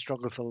races in the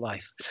struggle for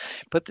life.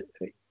 But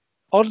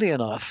oddly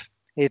enough,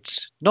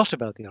 it's not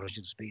about the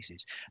origin of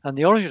species, and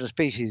the origin of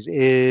species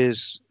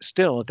is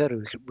still a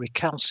very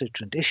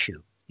recalcitrant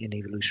issue in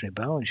evolutionary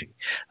biology.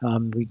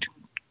 We're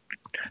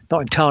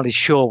not entirely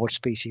sure what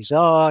species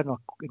are,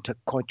 not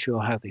quite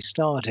sure how they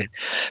started.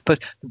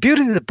 But the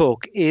beauty of the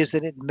book is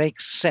that it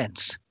makes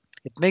sense.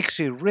 It makes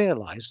you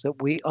realize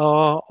that we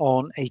are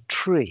on a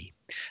tree.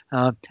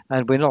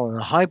 And we're not on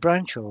a high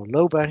branch or a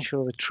low branch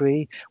of a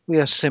tree. We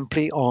are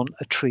simply on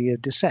a tree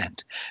of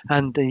descent.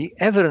 And the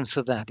evidence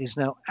for that is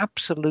now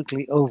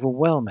absolutely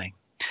overwhelming.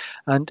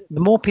 And the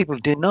more people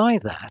deny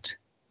that,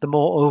 the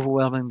more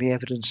overwhelming the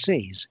evidence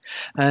sees.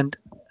 And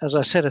as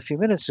I said a few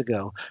minutes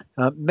ago,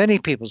 many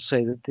people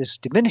say that this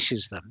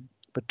diminishes them.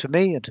 But to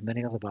me and to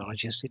many other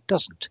biologists, it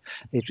doesn't.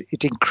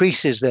 It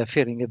increases their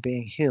feeling of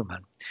being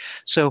human.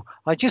 So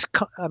I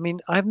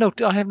have no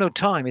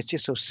time. It's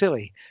just so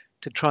silly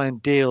to try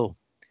and deal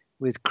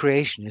with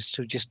creationists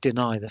who just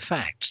deny the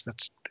facts.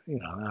 That's,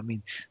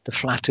 the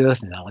flat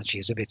earth analogy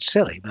is a bit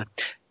silly, but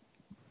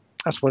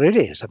that's what it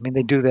is. I mean,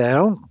 they do their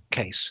own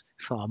case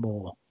far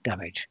more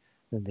damage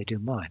than they do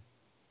mine.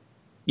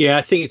 Yeah,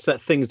 I think it's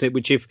that thing, isn't it,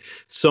 which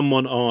if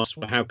someone asks,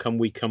 well, how come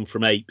we come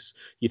from apes?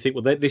 You think,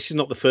 well, this is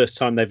not the first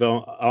time they've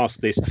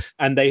asked this,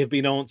 and they have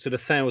been answered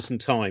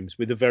 1,000 times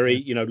with a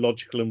very,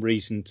 logical and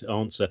reasoned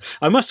answer.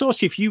 I must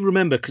ask you if you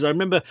remember, because I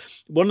remember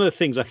one of the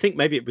things, I think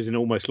maybe it was in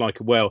Almost Like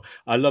a Whale,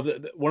 I love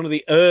that one of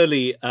the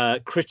early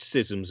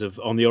criticisms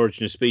On the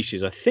Origin of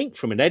Species, I think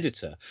from an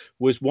editor,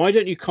 was why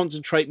don't you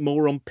concentrate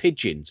more on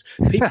pigeons?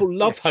 People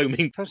love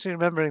homing. I'm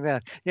remembering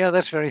that. Yeah,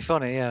 that's very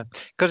funny, yeah,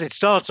 because it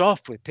starts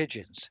off with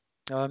pigeons.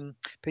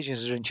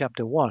 Pigeons are in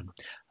chapter 1,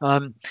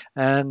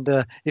 and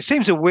it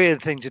seems a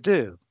weird thing to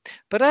do,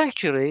 but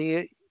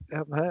actually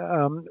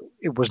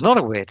it was not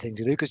a weird thing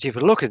to do, because if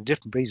you look at the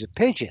different breeds of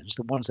pigeons,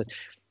 the ones that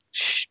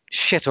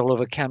shit all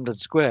over Camden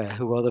Square,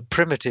 who are the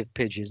primitive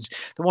pigeons,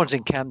 the ones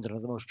in Camden are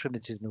the most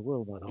primitive in the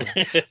world, by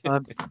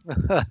the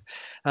way.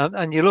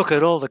 And you look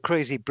at all the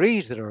crazy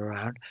breeds that are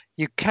around,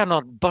 you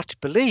cannot but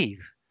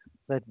believe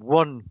that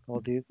one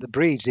or the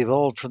breeds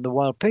evolved from the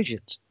wild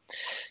pigeons.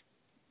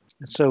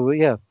 So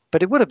yeah,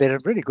 but it would have been a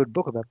really good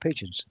book about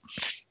pigeons.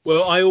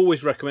 Well, I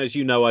always recommend, as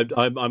you know,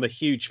 I'm a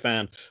huge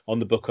fan on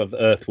the book of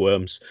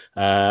earthworms.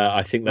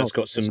 I think that's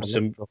got some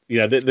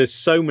there's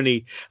so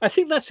many. I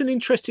think that's an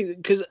interesting,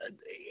 because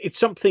it's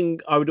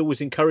something I would always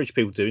encourage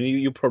people to do.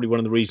 And you're probably one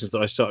of the reasons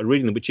that I started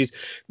reading them, which is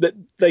that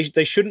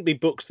they shouldn't be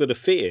books that are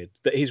feared.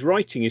 That his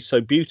writing is so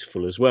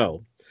beautiful as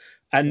well,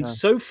 and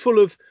so full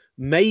of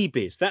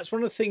maybes. That's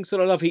one of the things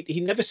that I love. He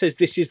never says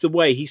this is the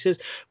way. He says,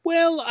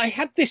 well, I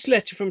had this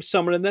letter from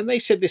someone and then they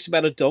said this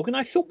about a dog, and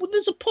I thought, well,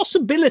 there's a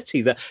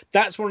possibility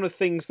that's one of the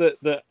things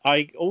that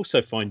I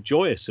also find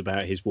joyous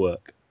about his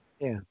work.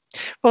 Yeah.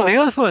 Well, the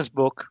Earthworms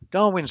book,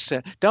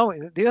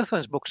 the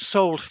Earthworms book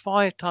sold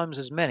 5 times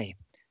as many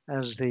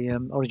as the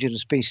Origin of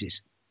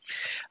Species.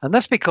 And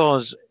that's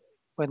because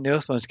when the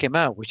Earthworms came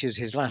out, which is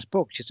his last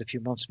book, just a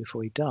few months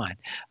before he died,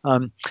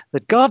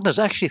 that gardeners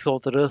actually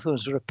thought that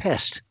earthworms were a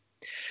pest.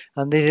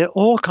 And they did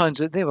all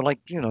kinds of, they were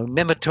like,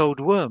 nematode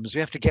worms.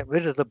 We have to get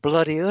rid of the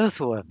bloody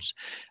earthworms.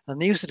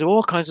 And they used to do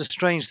all kinds of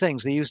strange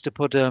things. They used to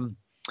put a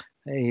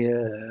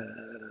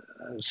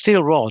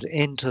steel rod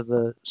into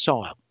the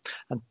soil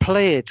and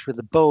play it with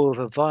the bow of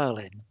a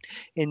violin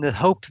in the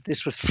hope that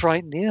this would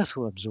frighten the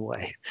earthworms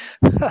away.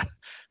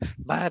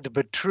 Mad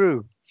but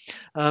true.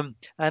 And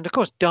of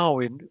course,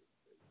 Darwin,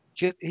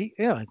 he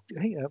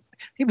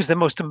was the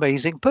most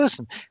amazing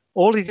person.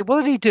 What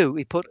did he do?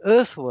 He put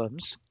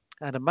earthworms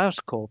and a mouse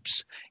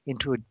corpse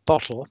into a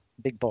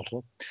big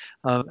bottle,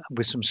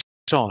 with some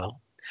soil.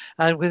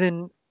 And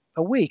within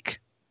a week,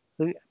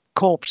 the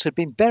corpse had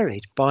been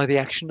buried by the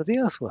action of the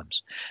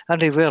earthworms.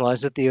 And he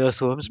realized that the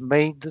earthworms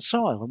made the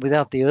soil. And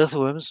without the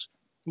earthworms,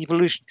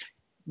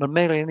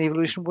 mammalian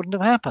evolution wouldn't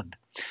have happened.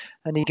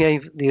 And he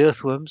gave the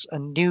earthworms a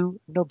new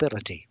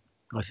nobility,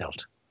 I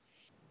felt.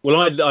 Well,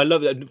 I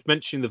love that,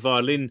 mentioning the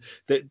violin,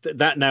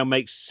 that now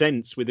makes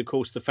sense with, of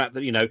course, the fact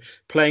that,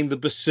 playing the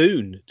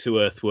bassoon to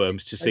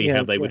earthworms to see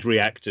how they would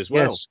react as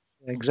well.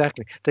 Yes,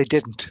 exactly. They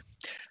didn't.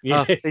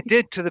 They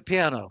did to the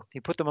piano.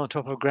 He put them on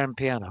top of a grand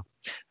piano.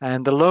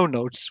 And the low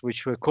notes,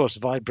 which were, of course,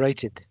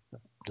 vibrated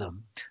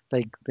them,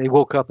 they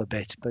woke up a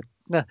bit. But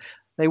no,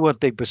 they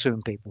weren't big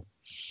bassoon people.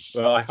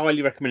 Well, I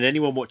highly recommend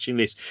anyone watching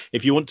this,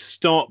 if you want to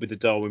start with the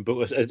Darwin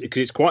book, because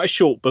it's quite a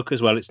short book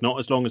as well. It's not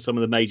as long as some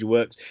of the major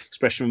works,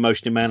 Expression of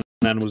Emotion in Man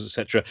and Animals,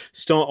 etc.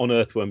 Start on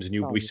Earthworms, and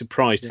you'll be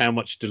surprised how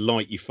much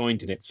delight you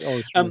find in it.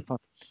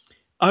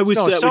 Really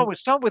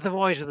start with The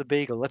Voyage of the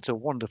Beagle. That's a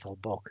wonderful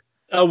book.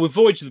 Oh, with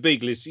Voyage of the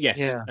Beagle is, yes.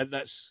 Yeah. And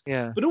that's,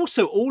 but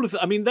also all of,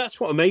 that's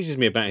what amazes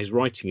me about his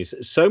writing, is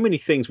so many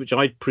things which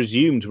I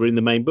presumed were in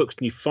the main books.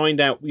 And you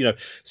find out,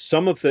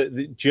 some of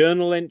the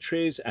journal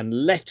entries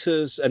and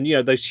letters and,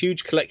 those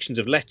huge collections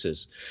of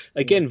letters.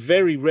 Again,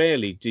 very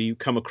rarely do you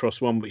come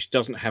across one which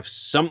doesn't have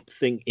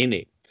something in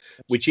it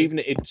which even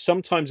it's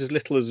sometimes as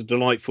little as a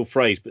delightful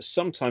phrase, but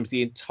sometimes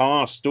the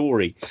entire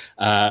story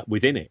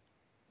within it.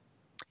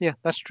 Yeah,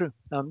 that's true.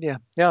 Yeah,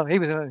 he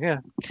was. Yeah,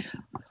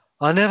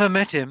 I never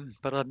met him,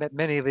 but I met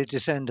many of his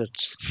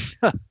descendants.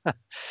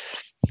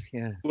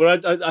 Yeah. Well,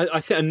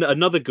 I think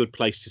another good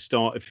place to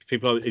start if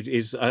people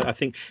is I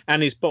think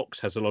Annie's Box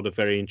has a lot of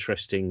very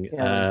interesting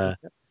it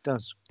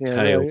does.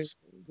 tales.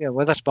 Yeah,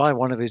 well, that's by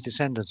one of his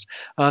descendants.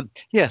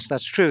 Yes,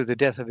 that's true. The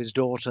death of his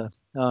daughter.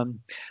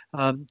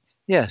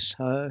 Yes,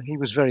 he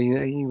was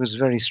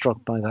very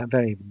struck by that,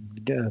 very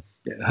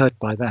hurt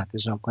by that.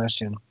 There's no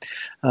question.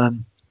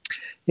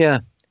 Yeah,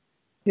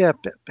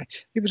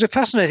 it was a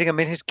fascinating. I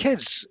mean, his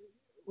kids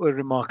were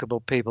remarkable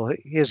people.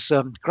 His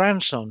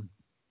grandson,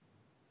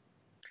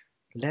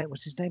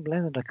 what's his name?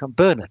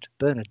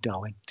 Bernard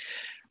Darwin,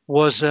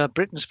 was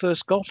Britain's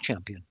first golf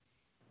champion.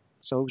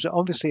 So it was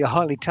obviously a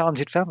highly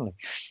talented family.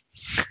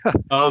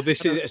 Oh,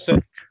 this is so.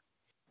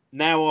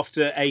 Now,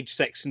 after Age,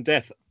 Sex, and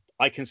Death,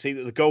 I can see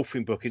that the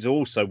golfing book is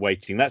also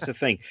waiting. That's the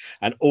thing,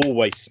 and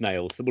always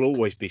snails. There will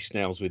always be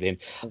snails with him.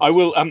 I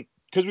will,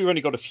 because we've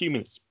only got a few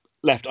minutes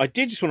left. I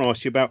did just want to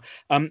ask you about,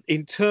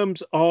 in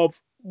terms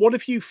of what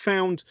have you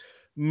found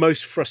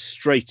most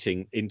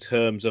frustrating in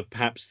terms of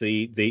perhaps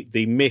the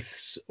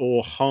myths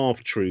or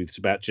half truths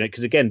about genetics?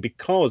 Because again,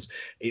 because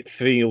it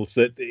feels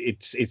that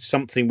it's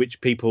something which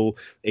people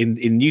in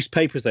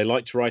newspapers, they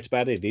like to write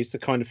about it. It is the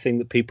kind of thing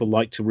that people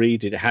like to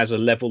read. It has a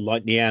level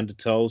like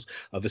Neanderthals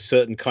of a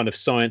certain kind of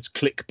science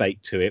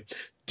clickbait to it.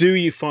 Do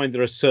you find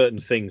there are certain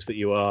things that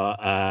you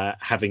are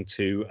having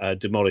to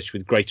demolish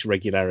with greater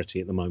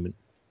regularity at the moment?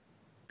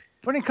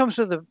 When it comes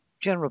to the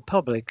general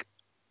public,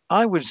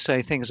 I would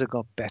say things have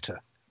got better.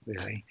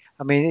 Really,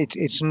 I mean,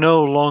 it's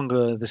no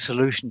longer the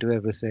solution to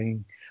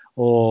everything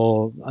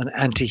or an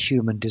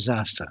anti-human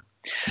disaster.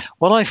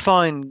 What I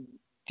find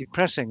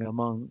depressing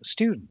among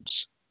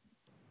students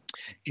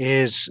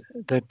is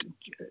that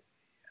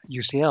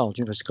UCL,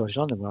 University College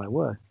London, where I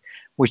work,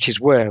 which is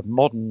where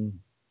modern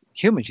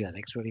human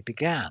genetics really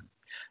began,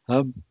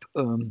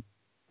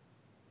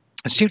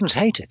 students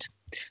hate it.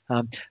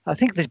 I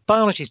think the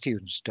biology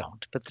students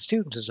don't, but the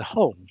students as a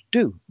whole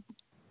do.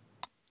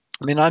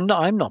 I mean,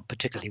 I'm not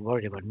particularly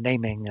worried about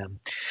naming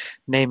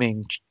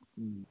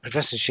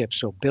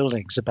professorships or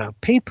buildings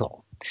about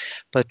people,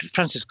 but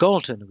Francis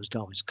Galton, who was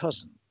Darwin's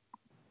cousin,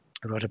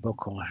 who wrote a book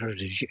called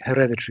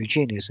Hereditary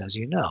Genius, as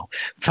you know,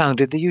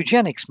 founded the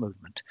eugenics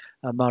movement.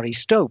 Marie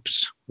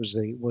Stopes was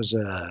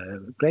a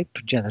great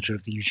progenitor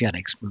of the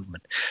eugenics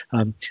movement,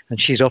 and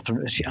she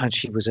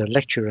was a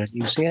lecturer at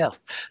UCL.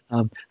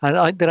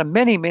 There are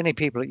many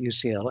people at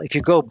UCL. If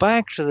you go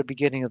back to the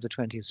beginning of the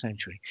 20th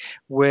century,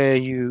 where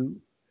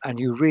you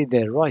read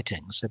their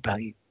writings about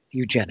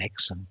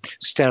eugenics and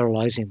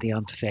sterilizing the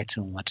unfit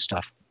and all that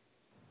stuff,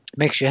 it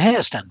makes your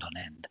hair stand on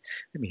end.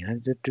 I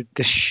mean,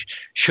 this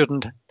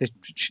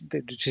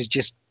is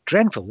just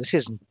dreadful. This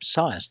isn't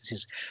science. This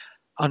is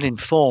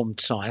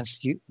uninformed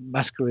science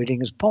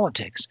masquerading as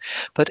politics.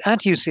 But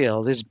at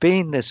UCL, there's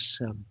been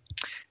this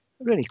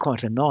really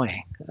quite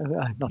annoying,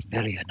 not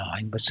very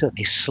annoying, but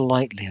certainly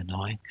slightly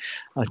annoying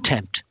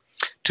attempt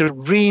to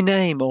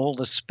rename all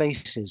the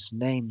spaces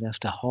named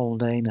after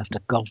Haldane, after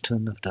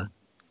Galton, after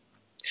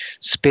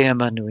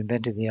Spearman, who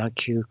invented the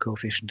IQ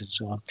coefficient and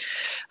so on.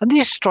 And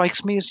this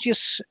strikes me as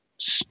just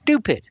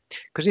stupid,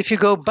 because if you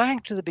go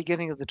back to the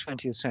beginning of the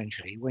 20th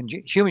century, when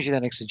human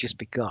genetics had just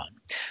begun,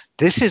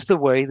 this is the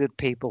way that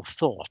people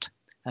thought.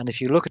 And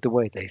if you look at the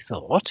way they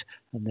thought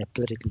and their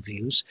political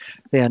views,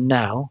 they are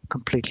now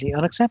completely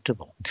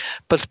unacceptable.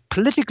 But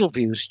political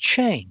views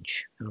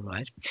change, all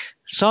right?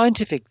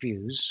 Scientific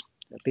views,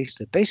 at least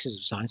the basis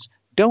of science,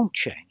 don't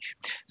change.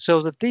 So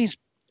that these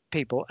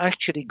people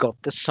actually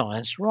got the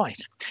science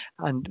right.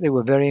 And they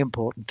were very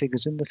important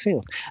figures in the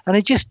field. And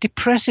it just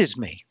depresses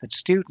me that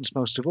students,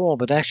 most of all,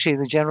 but actually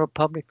the general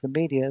public, the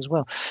media as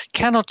well,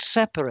 cannot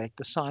separate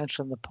the science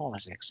from the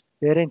politics.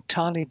 They're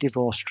entirely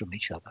divorced from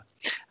each other.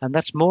 And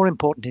that's more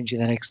important in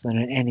genetics than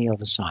in any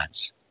other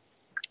science.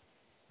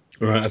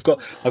 All right, I've got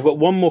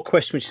one more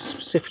question, which is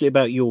specifically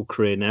about your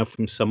career now,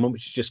 from someone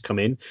which has just come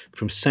in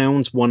from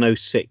Sounds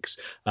 106.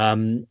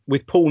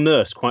 With Paul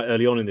Nurse, quite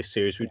early on in this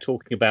series, we were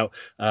talking about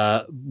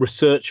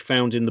research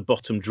found in the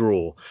bottom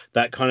drawer.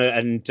 That kind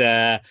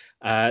of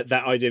that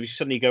idea of you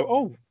suddenly go,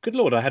 oh, good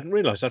Lord, I hadn't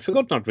realised. I'd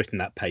forgotten I'd written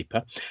that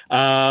paper,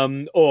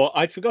 or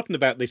I'd forgotten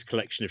about this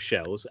collection of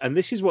shells. And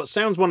this is what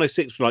Sounds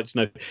 106 would like to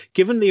know.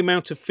 Given the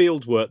amount of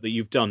field work that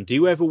you've done, do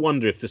you ever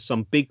wonder if there's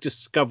some big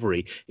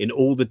discovery in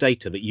all the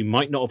data that you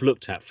might not have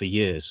looked at for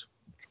years?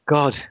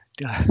 God,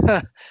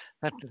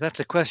 that's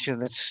a question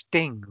that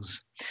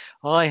stings.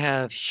 I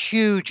have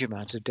huge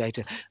amounts of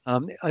data.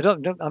 I'm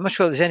not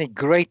sure there's any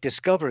great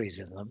discoveries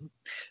in them,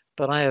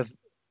 but I have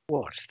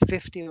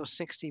 50 or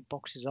 60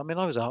 boxes. I mean,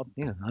 I was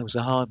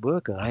a hard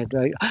worker. I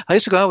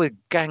used to go out with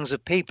gangs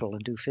of people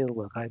and do field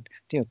work. I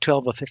had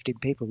 12 or 15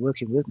 people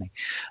working with me.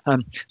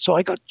 So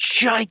I got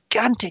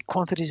gigantic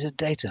quantities of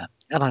data,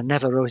 and I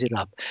never wrote it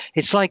up.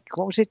 It's like,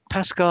 what was it?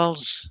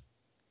 Pascal's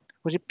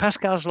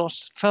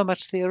lost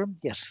Fermat's theorem?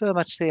 Yes,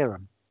 Fermat's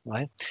theorem.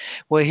 right,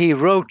 where he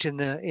wrote in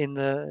the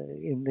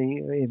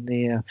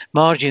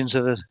margins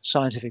of a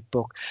scientific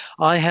book,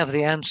 "I have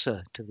the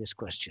answer to this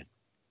question,"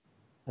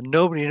 and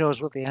nobody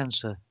knows what the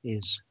answer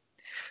is.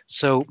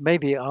 So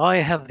maybe I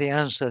have the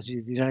answer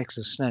to the genetics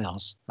of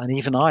snails, and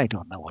even I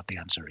don't know what the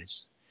answer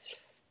is.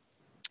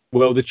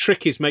 Well, the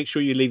trick is make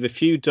sure you leave a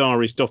few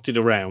diaries dotted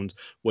around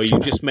where you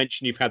just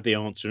mention you've had the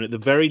answer, and at the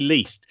very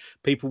least,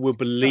 people will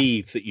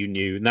believe that you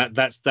knew. And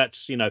that's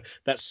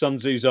Sun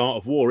Tzu's art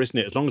of war, isn't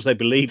it? As long as they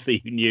believe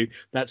that you knew,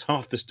 that's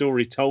half the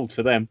story told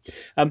for them.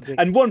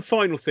 And one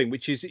final thing,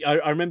 which is,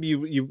 I remember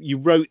you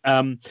wrote,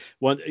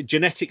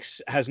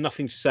 genetics has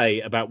nothing to say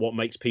about what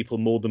makes people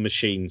more than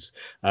machines,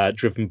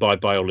 driven by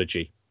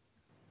biology.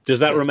 Does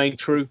that remain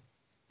true?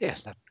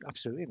 Yes, that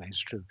absolutely remains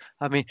true.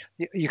 I mean,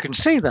 you can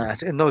see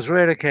that in those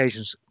rare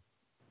occasions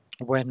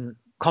when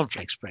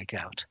conflicts break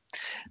out,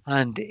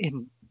 and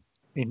in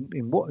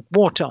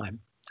wartime,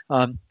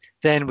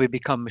 then we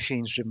become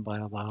machines driven by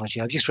our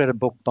biology. I've just read a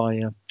book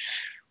by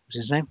what's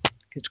his name?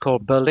 It's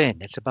called Berlin.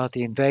 It's about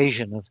the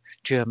invasion of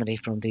Germany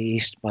from the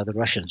east by the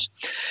Russians,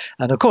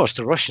 and of course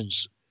the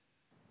Russians,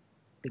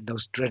 in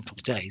those dreadful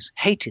days,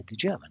 hated the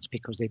Germans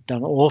because they'd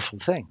done awful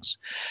things.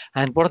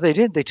 And what they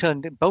did, they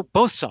turned,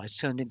 both sides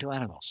turned into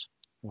animals.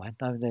 Right?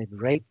 I mean, they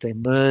raped, they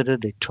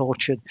murdered, they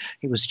tortured.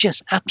 It was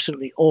just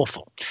absolutely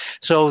awful.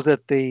 So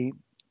that the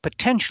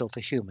potential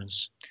for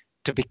humans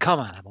to become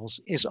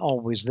animals is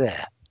always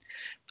there.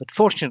 But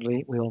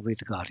fortunately, we all read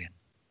The Guardian.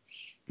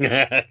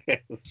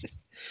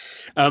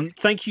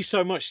 Thank you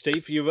so much,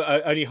 Steve. You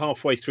were only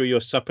halfway through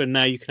your supper.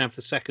 Now you can have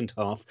the second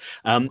half.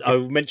 I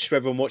will mention to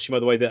everyone watching, by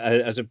the way, that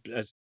as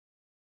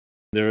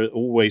there are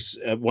always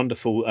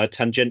wonderful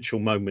tangential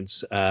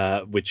moments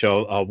which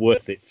are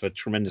worth it for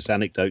tremendous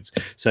anecdotes.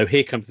 So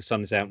Here Comes the Sun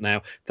is out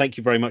now. Thank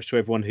you very much to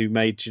everyone who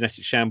made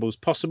Genetic Shambles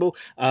possible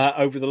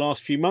over the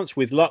last few months.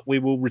 With luck, we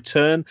will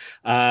return,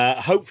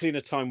 hopefully in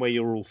a time where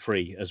you're all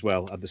free as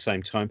well at the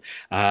same time.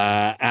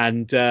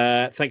 And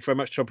thank you very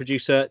much to our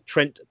producer,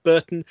 Trent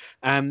Burton,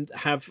 and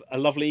have a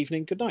lovely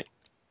evening. Good night.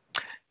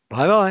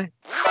 Bye-bye.